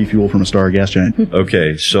fittings to refuel from a star gas giant.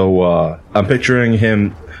 Okay, so I'm picturing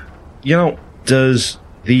him. You know, does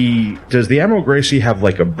the Admiral Gracie have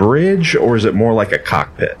like a bridge, or is it more like a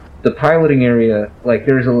cockpit? The piloting area, like,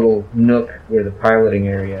 there's a little nook where the piloting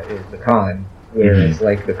area is the con, where it's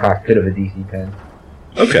like the cockpit of a DC-10.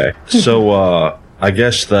 Okay, so I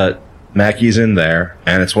guess that Mackie's in there,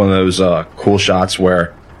 and it's one of those cool shots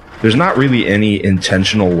where there's not really any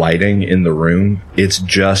intentional lighting in the room. It's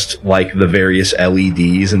just like the various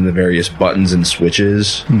LEDs and the various buttons and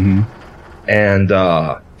switches. Mm-hmm. And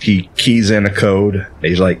he keys in a code.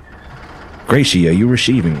 He's like, Gracie, are you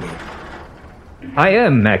receiving me? I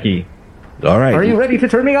am, Mackie. All right. Are you ready to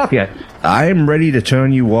turn me off yet? I'm ready to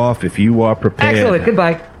turn you off if you are prepared. Excellent,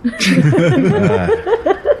 goodbye.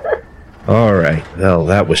 All right. Well,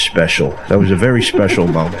 that was special. That was a very special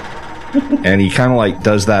moment. And he kind of like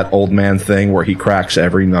does that old man thing where he cracks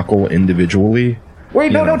every knuckle individually.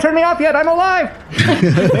 Wait, no, don't turn me off yet, I'm alive!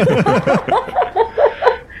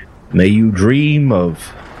 May you dream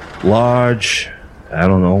of large, I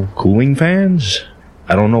don't know, cooling fans?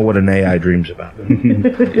 I don't know what an AI dreams about.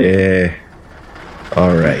 Yeah.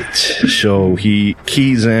 All right. So he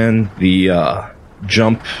keys in the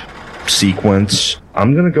jump sequence.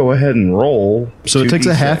 I'm going to go ahead and roll. So it takes a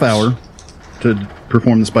 2d6. half hour to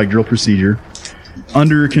perform the spike drill procedure.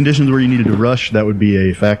 Under conditions where you needed to rush, that would be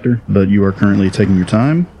a factor, but you are currently taking your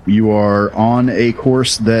time. You are on a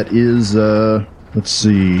course that is, let's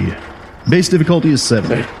see, base difficulty is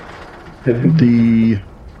 7. The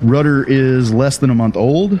rudder is less than a month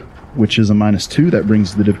old, which is a -2. That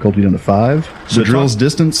brings the difficulty down to 5. So the drill's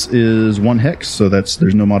distance is 1 hex, so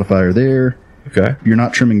there's no modifier there. Okay. You're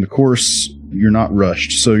not trimming the course. You're not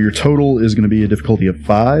rushed. So your total is going to be a difficulty of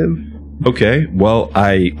 5. Okay. Well,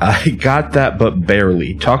 I got that, but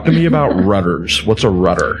barely. Talk to me about rudders. What's a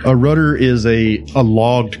rudder? A rudder is a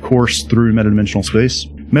logged course through metadimensional space.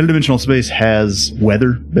 Metadimensional space has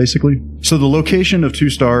weather, basically. So the location of 2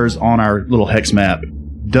 stars on our little hex map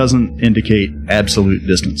doesn't indicate absolute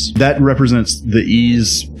distance. That represents the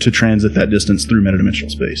ease to transit that distance through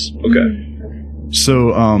metadimensional space. Okay.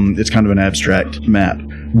 So it's kind of an abstract map.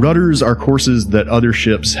 Rudders are courses that other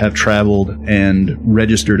ships have traveled and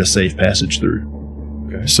registered a safe passage through.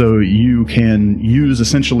 Okay. So you can use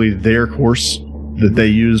essentially their course that they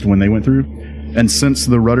used when they went through. And since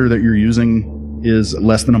the rudder that you're using is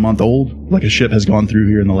less than a month old, like a ship has gone through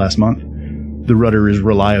here in the last month, the rudder is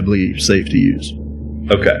reliably safe to use.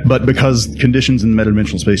 Okay. But because conditions in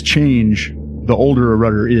metadimensional space change, the older a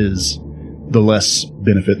rudder is, the less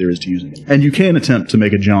benefit there is to using it. And you can attempt to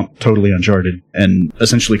make a jump totally uncharted and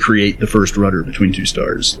essentially create the first rudder between 2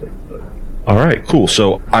 stars. All right, cool.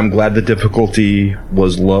 So I'm glad the difficulty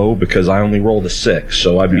was low because I only rolled a 6,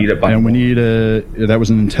 so I beat it by And we 1. need that was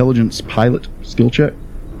an intelligence pilot skill check.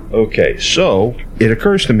 Okay, so it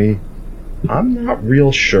occurs to me, I'm not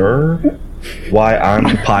real sure why I'm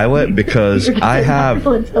the pilot because I have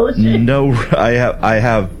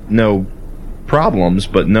no problems,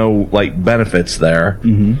 but no like benefits there.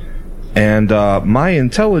 Mm-hmm. And my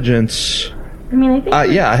intelligence. I mean, I think.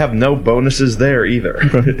 I have no bonuses there either.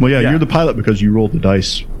 Well, you're the pilot because you rolled the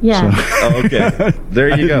dice. Yeah. So. Oh, okay. There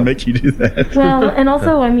you I go. didn't make you do that. Well, and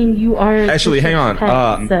also, I mean, you are Actually, hang on.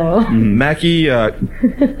 pet, so Mackie,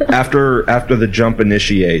 after the jump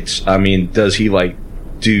initiates, I mean, does he like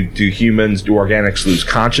do organics lose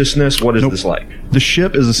consciousness? What is this like? The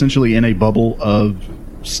ship is essentially in a bubble of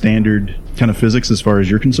standard kind of physics as far as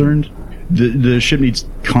you're concerned. The ship needs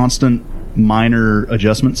constant minor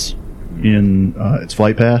adjustments in its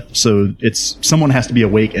flight path, so someone has to be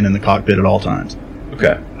awake and in the cockpit at all times.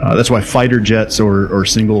 Okay. That's why fighter jets or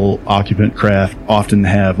single occupant craft often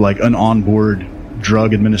have like an onboard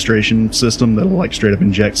drug administration system that'll like straight up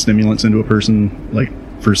inject stimulants into a person like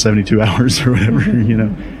for 72 hours or whatever, you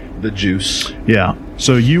know. The juice. Yeah.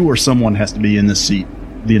 So you or someone has to be in this seat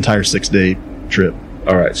the entire 6-day trip.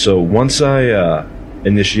 All right. So once I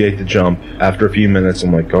initiate the jump, after a few minutes,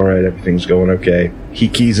 I'm like, all right, everything's going okay. He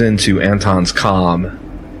keys into Anton's comm.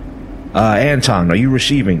 Anton, are you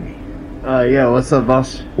receiving me? Yeah, what's up,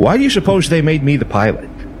 boss? Why do you suppose they made me the pilot?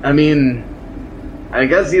 I mean, I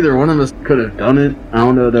guess either one of us could have done it. I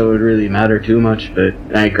don't know that would really matter too much, but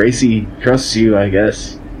Gracie trusts you, I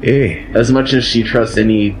guess. As much as she trusts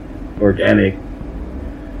any organic.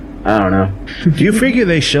 I don't know. Do you figure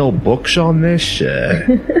they sell books on this?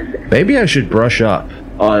 Maybe I should brush up.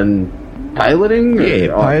 On piloting?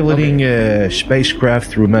 Yeah, piloting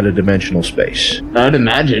spacecraft through metadimensional space. I'd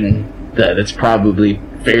imagine that it's probably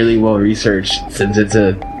fairly well researched since it's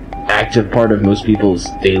a active part of most people's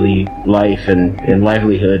daily life and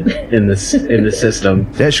livelihood in the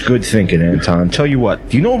system. That's good thinking, Anton. Tell you what,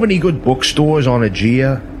 do you know of any good bookstores on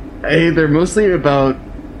Aegea? Hey, they're mostly about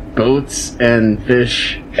boats and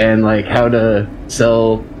fish and like how to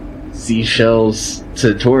sell seashells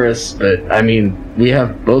to tourists, but I mean, we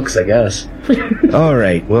have books, I guess. All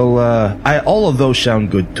right. Well, all of those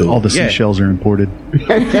sound good too. All the seashells are imported.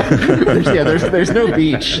 There's no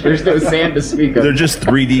beach. There's no sand to speak of. They're just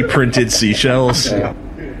 3D printed seashells.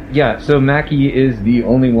 Yeah, so Mackie is the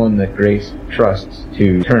only one that Grace trusts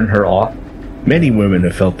to turn her off. Many women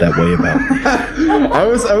have felt that way about me. I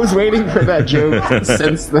was waiting for that joke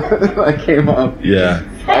since that came up. Yeah.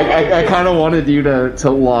 I kind of wanted you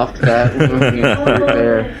to loft that right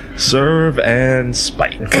there. Serve and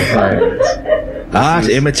spike. Art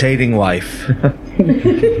imitating life.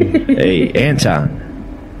 Hey,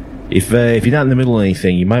 Anton. If you're not in the middle of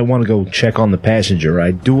anything, you might want to go check on the passenger.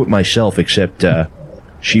 I'd do it myself, except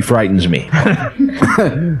she frightens me.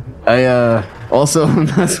 I also am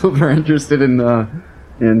not super interested in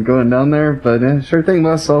going down there, but sure thing,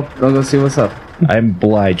 boss. I'll go see what's up. I'm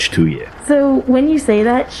obliged to you. So when you say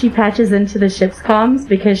that, she patches into the ship's comms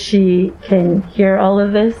because she can hear all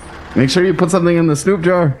of this. Make sure you put something in the snoop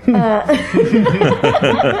jar.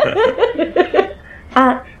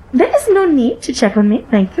 There is no need to check on me,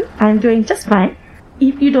 thank you. I'm doing just fine.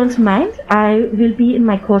 If you don't mind, I will be in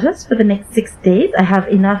my quarters for the next 6 days. I have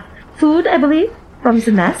enough food, I believe, from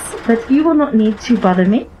the mess, but you will not need to bother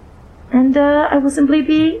me. And I will simply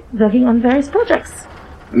be working on various projects.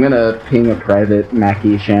 I'm gonna ping a private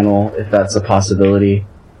Mackie channel if that's a possibility.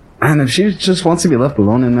 And if she just wants to be left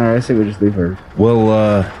alone in there, I say we just leave her.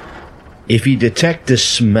 Well, if you detect a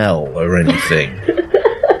smell or anything,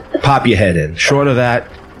 pop your head in. Short of that,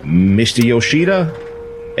 Mr. Yoshida,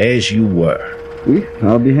 as you were.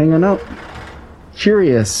 I'll be hanging out.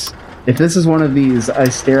 Curious. If this is one of these, I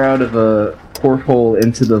stare out of a porthole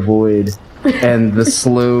into the void, and the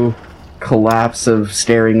slow collapse of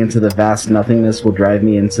staring into the vast nothingness will drive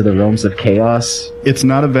me into the realms of chaos. It's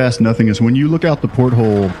not a vast nothingness. When you look out the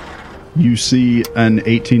porthole, you see an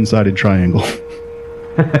 18-sided triangle.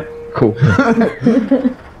 Cool.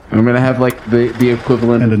 I'm gonna have like the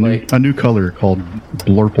equivalent and of a new color called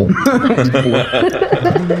Blurple.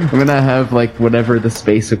 I'm gonna have like whatever the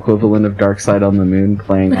space equivalent of Dark Side on the Moon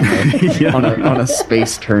playing on a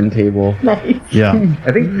space turntable. Nice. Yeah.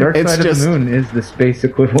 I think Dark Side of the Moon is the space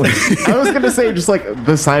equivalent. I was gonna say just like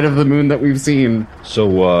the side of the moon that we've seen.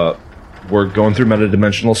 So, we're going through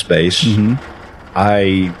metadimensional space. Mm-hmm.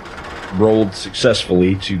 I rolled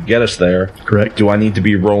successfully to get us there. Correct. Do I need to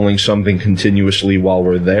be rolling something continuously while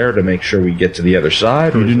we're there to make sure we get to the other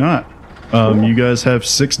side? You do not. You guys have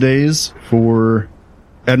 6 days for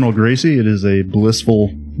Admiral Gracie. It is a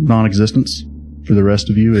blissful non-existence. For the rest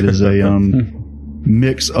of you, it is a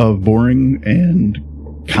mix of boring and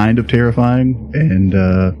kind of terrifying and,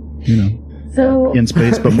 So in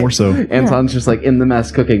space, but more so. Anton's just like in the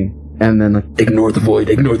mess cooking. and then like, ignore the void,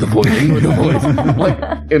 ignore the void, ignore the void.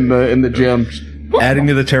 Like in the gym. Adding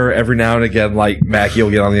to the terror every now and again, like Mackie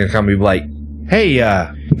will get on the intercom and be like, hey,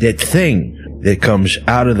 that thing that comes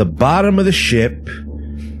out of the bottom of the ship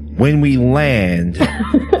when we land,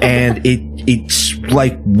 and it's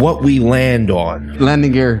like what we land on.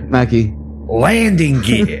 Landing gear, Mackie. Landing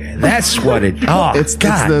gear. That's what it. Oh, It's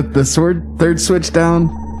God. the third switch down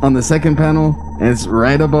on the second panel, and it's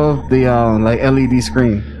right above the like LED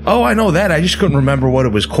screen. Oh, I know that. I just couldn't remember what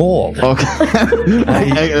it was called. Okay,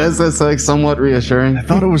 that's like somewhat reassuring. I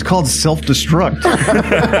thought it was called self-destruct.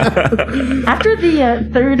 After the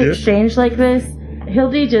third exchange like this,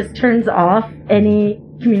 Hildy just turns off any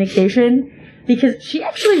communication because she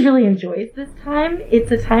actually really enjoys this time.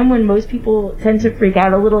 It's a time when most people tend to freak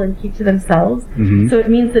out a little and keep to themselves. So it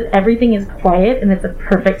means that everything is quiet, and it's a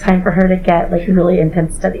perfect time for her to get like really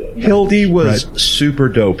intense studying. Hildy was super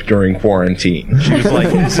dope during quarantine. She was like,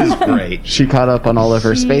 this is great. She caught up on all of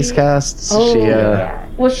her space casts. Oh, She yeah.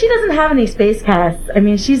 Well, she doesn't have any space casts. I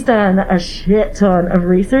mean, she's done a shit ton of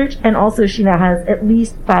research, and also she now has at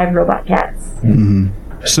least 5 robot cats.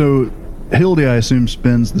 So, Hildy, I assume,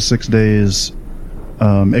 spends the 6 days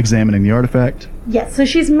examining the artifact. Yes, so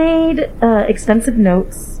she's made extensive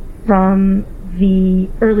notes from the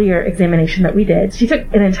earlier examination that we did. She took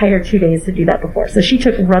an entire 2 days to do that before. So she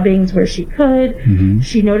took rubbings where she could.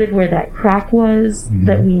 She noted where that crack was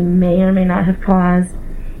that we may or may not have caused.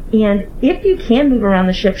 And if you can move around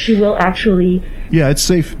the ship, she will actually... Yeah, it's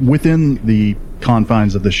safe within the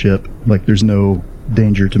confines of the ship. Like, there's no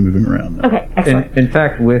danger to moving around. Okay, excellent. In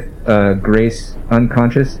fact, with Grace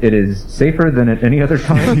unconscious, it is safer than at any other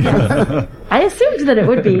time. I assumed that it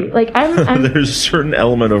would be. Like, I'm There's a certain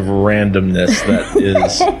element of randomness that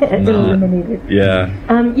is not. eliminated.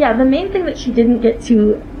 Yeah. Yeah, the main thing that she didn't get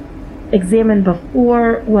to examine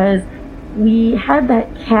before was we had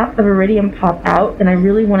that cap of iridium pop out, and I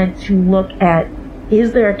really wanted to look at,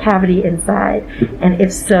 is there a cavity inside? And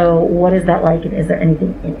if so, what is that like, and is there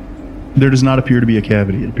anything in it? There does not appear to be a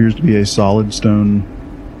cavity. It appears to be a solid stone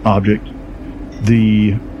object.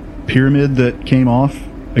 The pyramid that came off,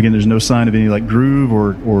 again, there's no sign of any like groove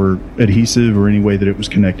or adhesive or any way that it was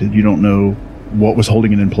connected. You don't know what was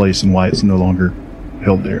holding it in place and why it's no longer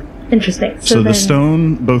held there. Interesting. So then, the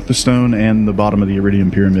stone, both the stone and the bottom of the iridium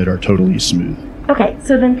pyramid are totally smooth. Okay,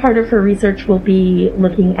 so then part of her research will be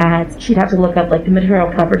looking at, she'd have to look up like the material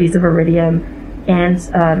properties of iridium, and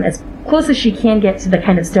as close as she can get to the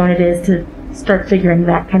kind of stone it is to start figuring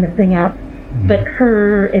that kind of thing out. But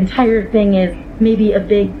her entire thing is maybe a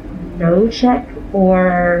big no check,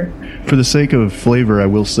 or... For the sake of flavor, I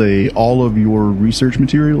will say all of your research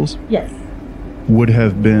materials Yes. would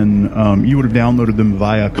have been, you would have downloaded them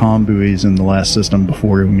via comm buoys in the last system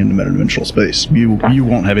before going into metadimensional space. You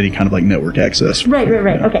won't have any kind of like network access. Right.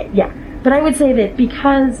 Okay, yeah. But I would say that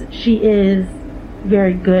because she is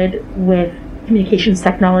very good with communications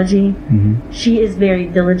technology, she is very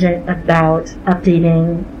diligent about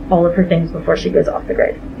updating all of her things before she goes off the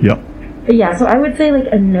grid. Yep. But yeah, so I would say like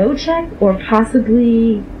a no check, or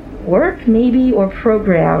possibly work, maybe, or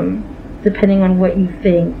program, depending on what you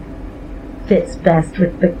think fits best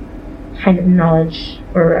with the kind of knowledge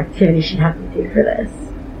or activity she'd have to do for this.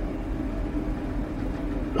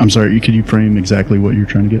 I'm sorry, could you frame exactly what you're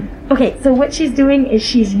trying to get? Okay, so what she's doing is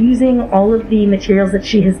she's using all of the materials that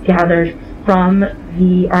she has gathered from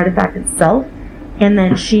the artifact itself, and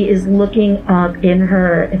then she is looking up in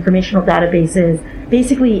her informational databases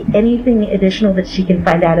basically anything additional that she can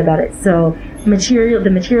find out about it. So the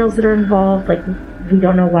materials that are involved, like we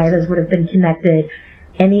don't know why those would have been connected.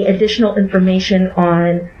 Any additional information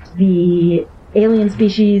on the alien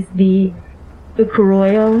species, the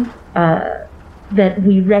Ukuroyo, that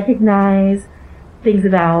we recognize, things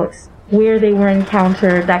about where they were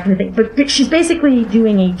encountered, that kind of thing. But she's basically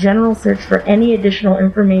doing a general search for any additional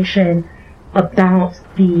information about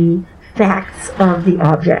the facts of the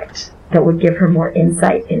object that would give her more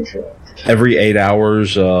insight into it. Every 8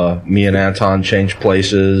 hours, me and Anton change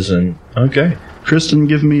places, and okay. Kristen,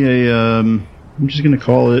 give me a, I'm just going to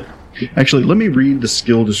call it, actually, let me read the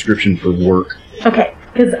skill description for work. Okay,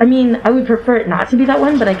 because, I mean, I would prefer it not to be that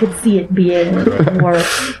one, but I could see it being more...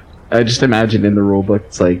 I just imagine in the rulebook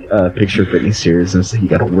it's like picture Britney Spears and it's like, you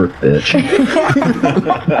gotta work, bitch.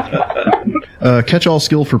 Catch-all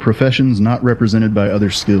skill for professions not represented by other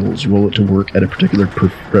skills. Roll it to work at a particular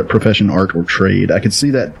profession, art, or trade. I could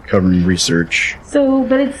see that covering research. So,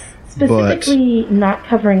 but it's specifically not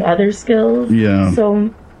covering other skills. Yeah. So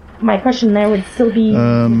my question there would still be...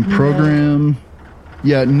 program...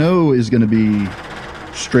 Yeah, know is going to be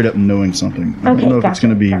straight up knowing something. I don't know if it's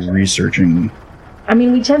going to be researching I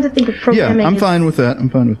mean, we tend to think of Yeah, programming. I'm as- fine with that. I'm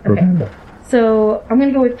fine with program. So I'm going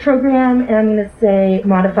to go with program, and I'm going to say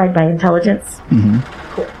modified by intelligence. Mm-hmm.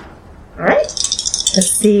 Cool. All right.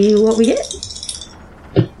 Let's see what we get.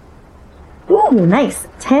 Ooh, nice.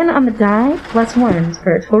 10 on the die plus 1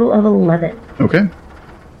 for a total of 11. Okay.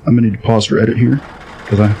 I'm gonna need to pause for edit here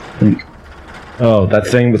because I think. Oh, that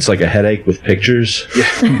thing that's like a headache with pictures?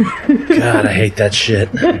 Yeah. God, I hate that shit.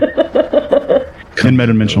 In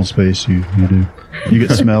meta-dimensional space, you do. You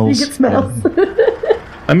get smells. You get smells.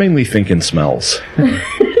 I'm mainly thinking smells.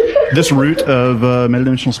 This route of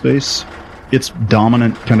meta-dimensional space, its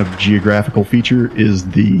dominant kind of geographical feature is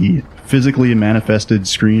the physically manifested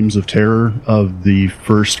screams of terror of the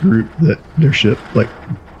first group that their ship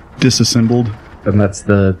disassembled. And that's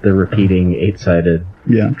the repeating 8-sided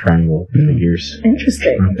triangle figures.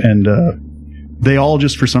 Interesting. And they all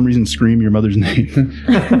just for some reason scream your mother's name.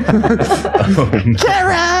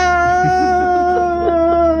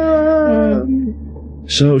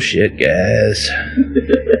 So shit, guys.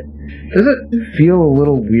 Does it feel a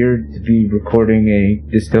little weird to be recording a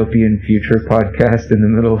dystopian future podcast in the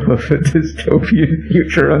middle of a dystopian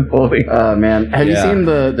future unfolding? Man, have you seen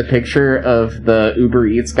the picture of the Uber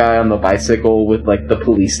Eats guy on the bicycle with like the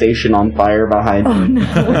police station on fire behind him?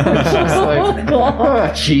 It's just like,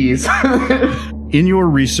 oh, jeez. In your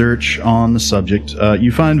research on the subject,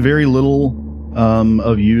 you find very little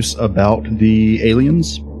of use about the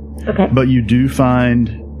aliens. Okay. But you do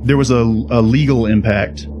find there was a legal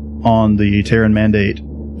impact on the Terran Mandate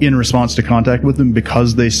in response to contact with them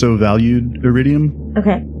because they so valued iridium.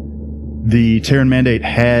 Okay. The Terran Mandate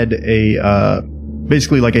had a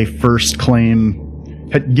basically like a first claim,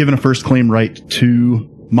 had given a first claim right to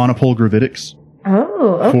monopole gravitics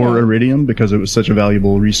Oh, okay. for iridium because it was such a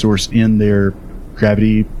valuable resource in their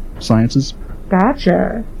gravity sciences.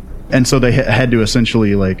 Gotcha. And so they had to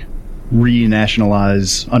essentially like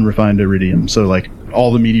renationalize unrefined iridium. So like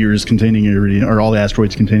all the meteors containing iridium or all the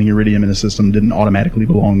asteroids containing iridium in the system didn't automatically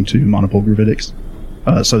belong to monopole gravitics,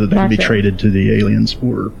 so that they could be Gotcha. traded to the aliens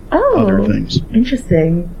for Oh, other things.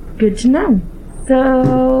 Interesting. Good to know. So,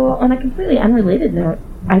 on a completely unrelated note,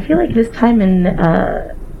 I feel like this time in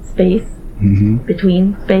space, Mm-hmm.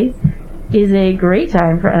 between space, is a great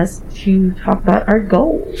time for us to talk about our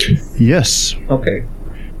goals. Yes. Okay.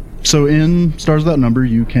 So in Stars Without Number,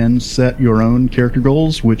 you can set your own character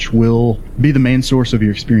goals, which will be the main source of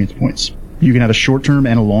your experience points. You can have a short-term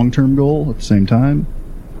and a long-term goal at the same time.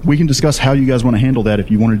 We can discuss how you guys want to handle that, if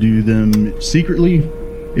you want to do them secretly,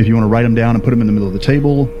 if you want to write them down and put them in the middle of the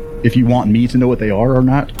table, if you want me to know what they are or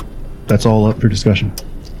not. That's all up for discussion.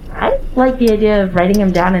 I like the idea of writing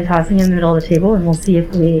them down and tossing them in the middle of the table, and we'll see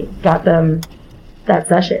if we got them that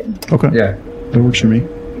session. Okay. Yeah. That works for me.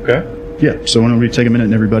 Okay. Yeah, so why don't we take a minute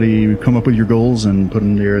and everybody come up with your goals and put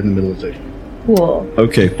them there in the middle of the table. Cool.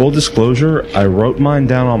 Okay, full disclosure, I wrote mine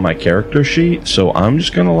down on my character sheet, so I'm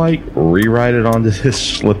just gonna like rewrite it onto this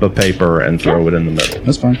slip of paper and throw it in the middle.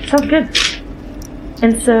 That's fine. Sounds good.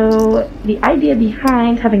 And so, the idea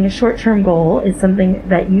behind having a short-term goal is something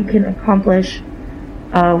that you can accomplish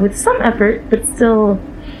with some effort, but still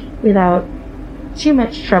without too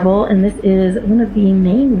much trouble, and this is one of the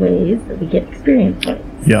main ways that we get experience points.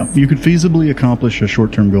 Yeah, you could feasibly accomplish a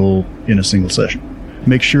short-term goal in a single session.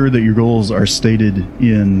 Make sure that your goals are stated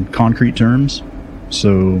in concrete terms.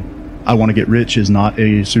 So, I want to get rich is not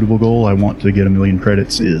a suitable goal. I want to get 1 million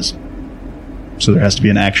credits is. So there has to be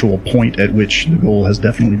an actual point at which the goal has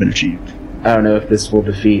definitely been achieved. I don't know if this will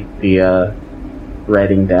defeat the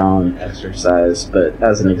writing down exercise, but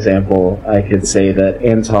as an example, I could say that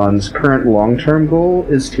Anton's current long-term goal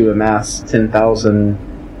is to amass 10,000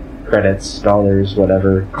 credits, dollars,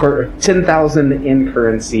 whatever, 10,000 in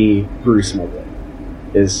currency through smuggling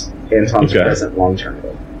is Anton's Okay. present long-term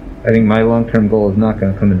goal. I think my long-term goal is not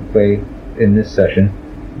going to come into play in this session,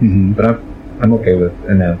 Mm-hmm. but I'm okay with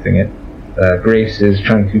announcing it. Grace is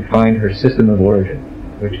trying to find her system of origin,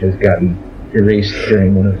 which has gotten erased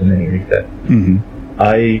during one of the many resets. Mm-hmm.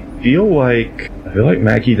 I feel like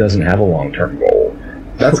Mackie doesn't have a long-term goal.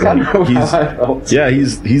 That's kind of how He's- I felt. Yeah,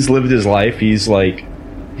 he's lived his life. He's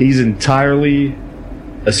entirely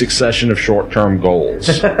a succession of short-term goals,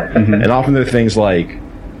 and often they're things like,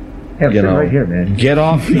 Yeah, you know, right here, man. get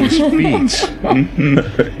off these feet.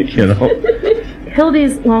 You know,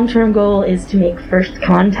 Hildy's long-term goal is to make first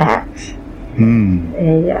contact,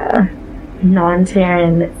 a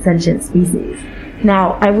non-Terran sentient species.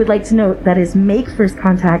 Now, I would like to note that is make first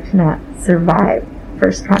contact, not survive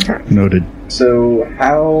first contact. Noted. So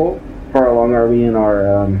how far along are we in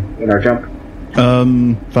our jump?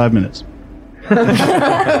 5 minutes.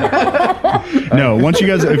 No, if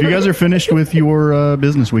you guys are finished with your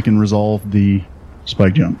business, we can resolve the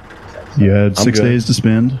spike jump. You had 6 good. days to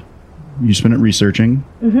spend. You spent it researching.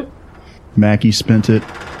 Mackie spent it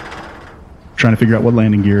trying to figure out what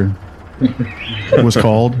landing gear was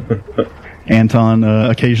called. Anton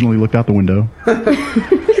occasionally looked out the window.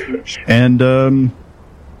 And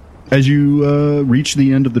as you reach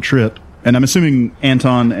the end of the trip, and I'm assuming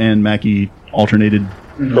Anton and Mackie alternated.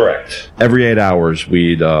 Correct. Every 8 hours,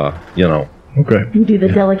 we'd, Okay. You do the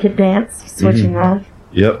delicate dance, switching off.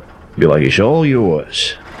 Yep. Be like, it's all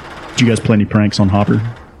yours. Did you guys play any pranks on Hopper?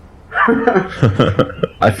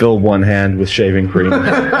 I filled one hand with shaving cream. We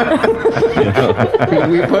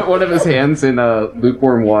put one of his hands in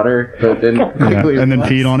lukewarm water, but then And then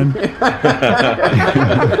peed on him?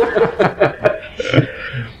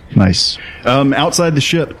 Nice. Outside the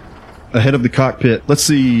ship, ahead of the cockpit, let's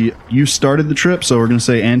see, you started the trip, so we're going to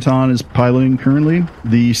say Anton is piloting currently.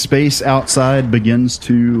 The space outside begins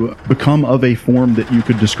to become of a form that you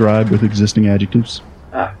could describe with existing adjectives.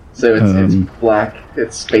 So it's black,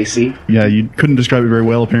 it's spacey. Yeah, you couldn't describe it very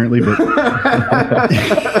well, apparently, but...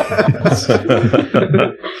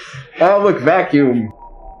 Oh, look, vacuum.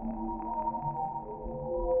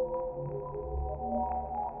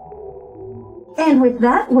 And with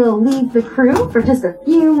that, we'll leave the crew for just a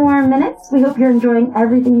few more minutes. We hope you're enjoying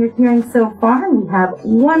everything you're hearing so far. We have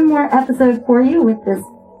one more episode for you with this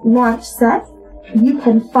launch set. You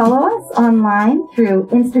can follow us online through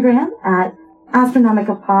Instagram at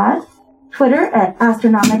Astronomica Pod, Twitter at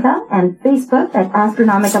Astronomica, and Facebook at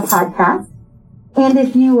Astronomica Podcast. And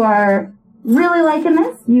if you are really liking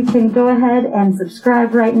this, you can go ahead and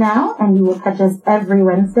subscribe right now, and you will catch us every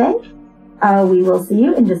Wednesday. We will see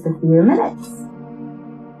you in just a few minutes.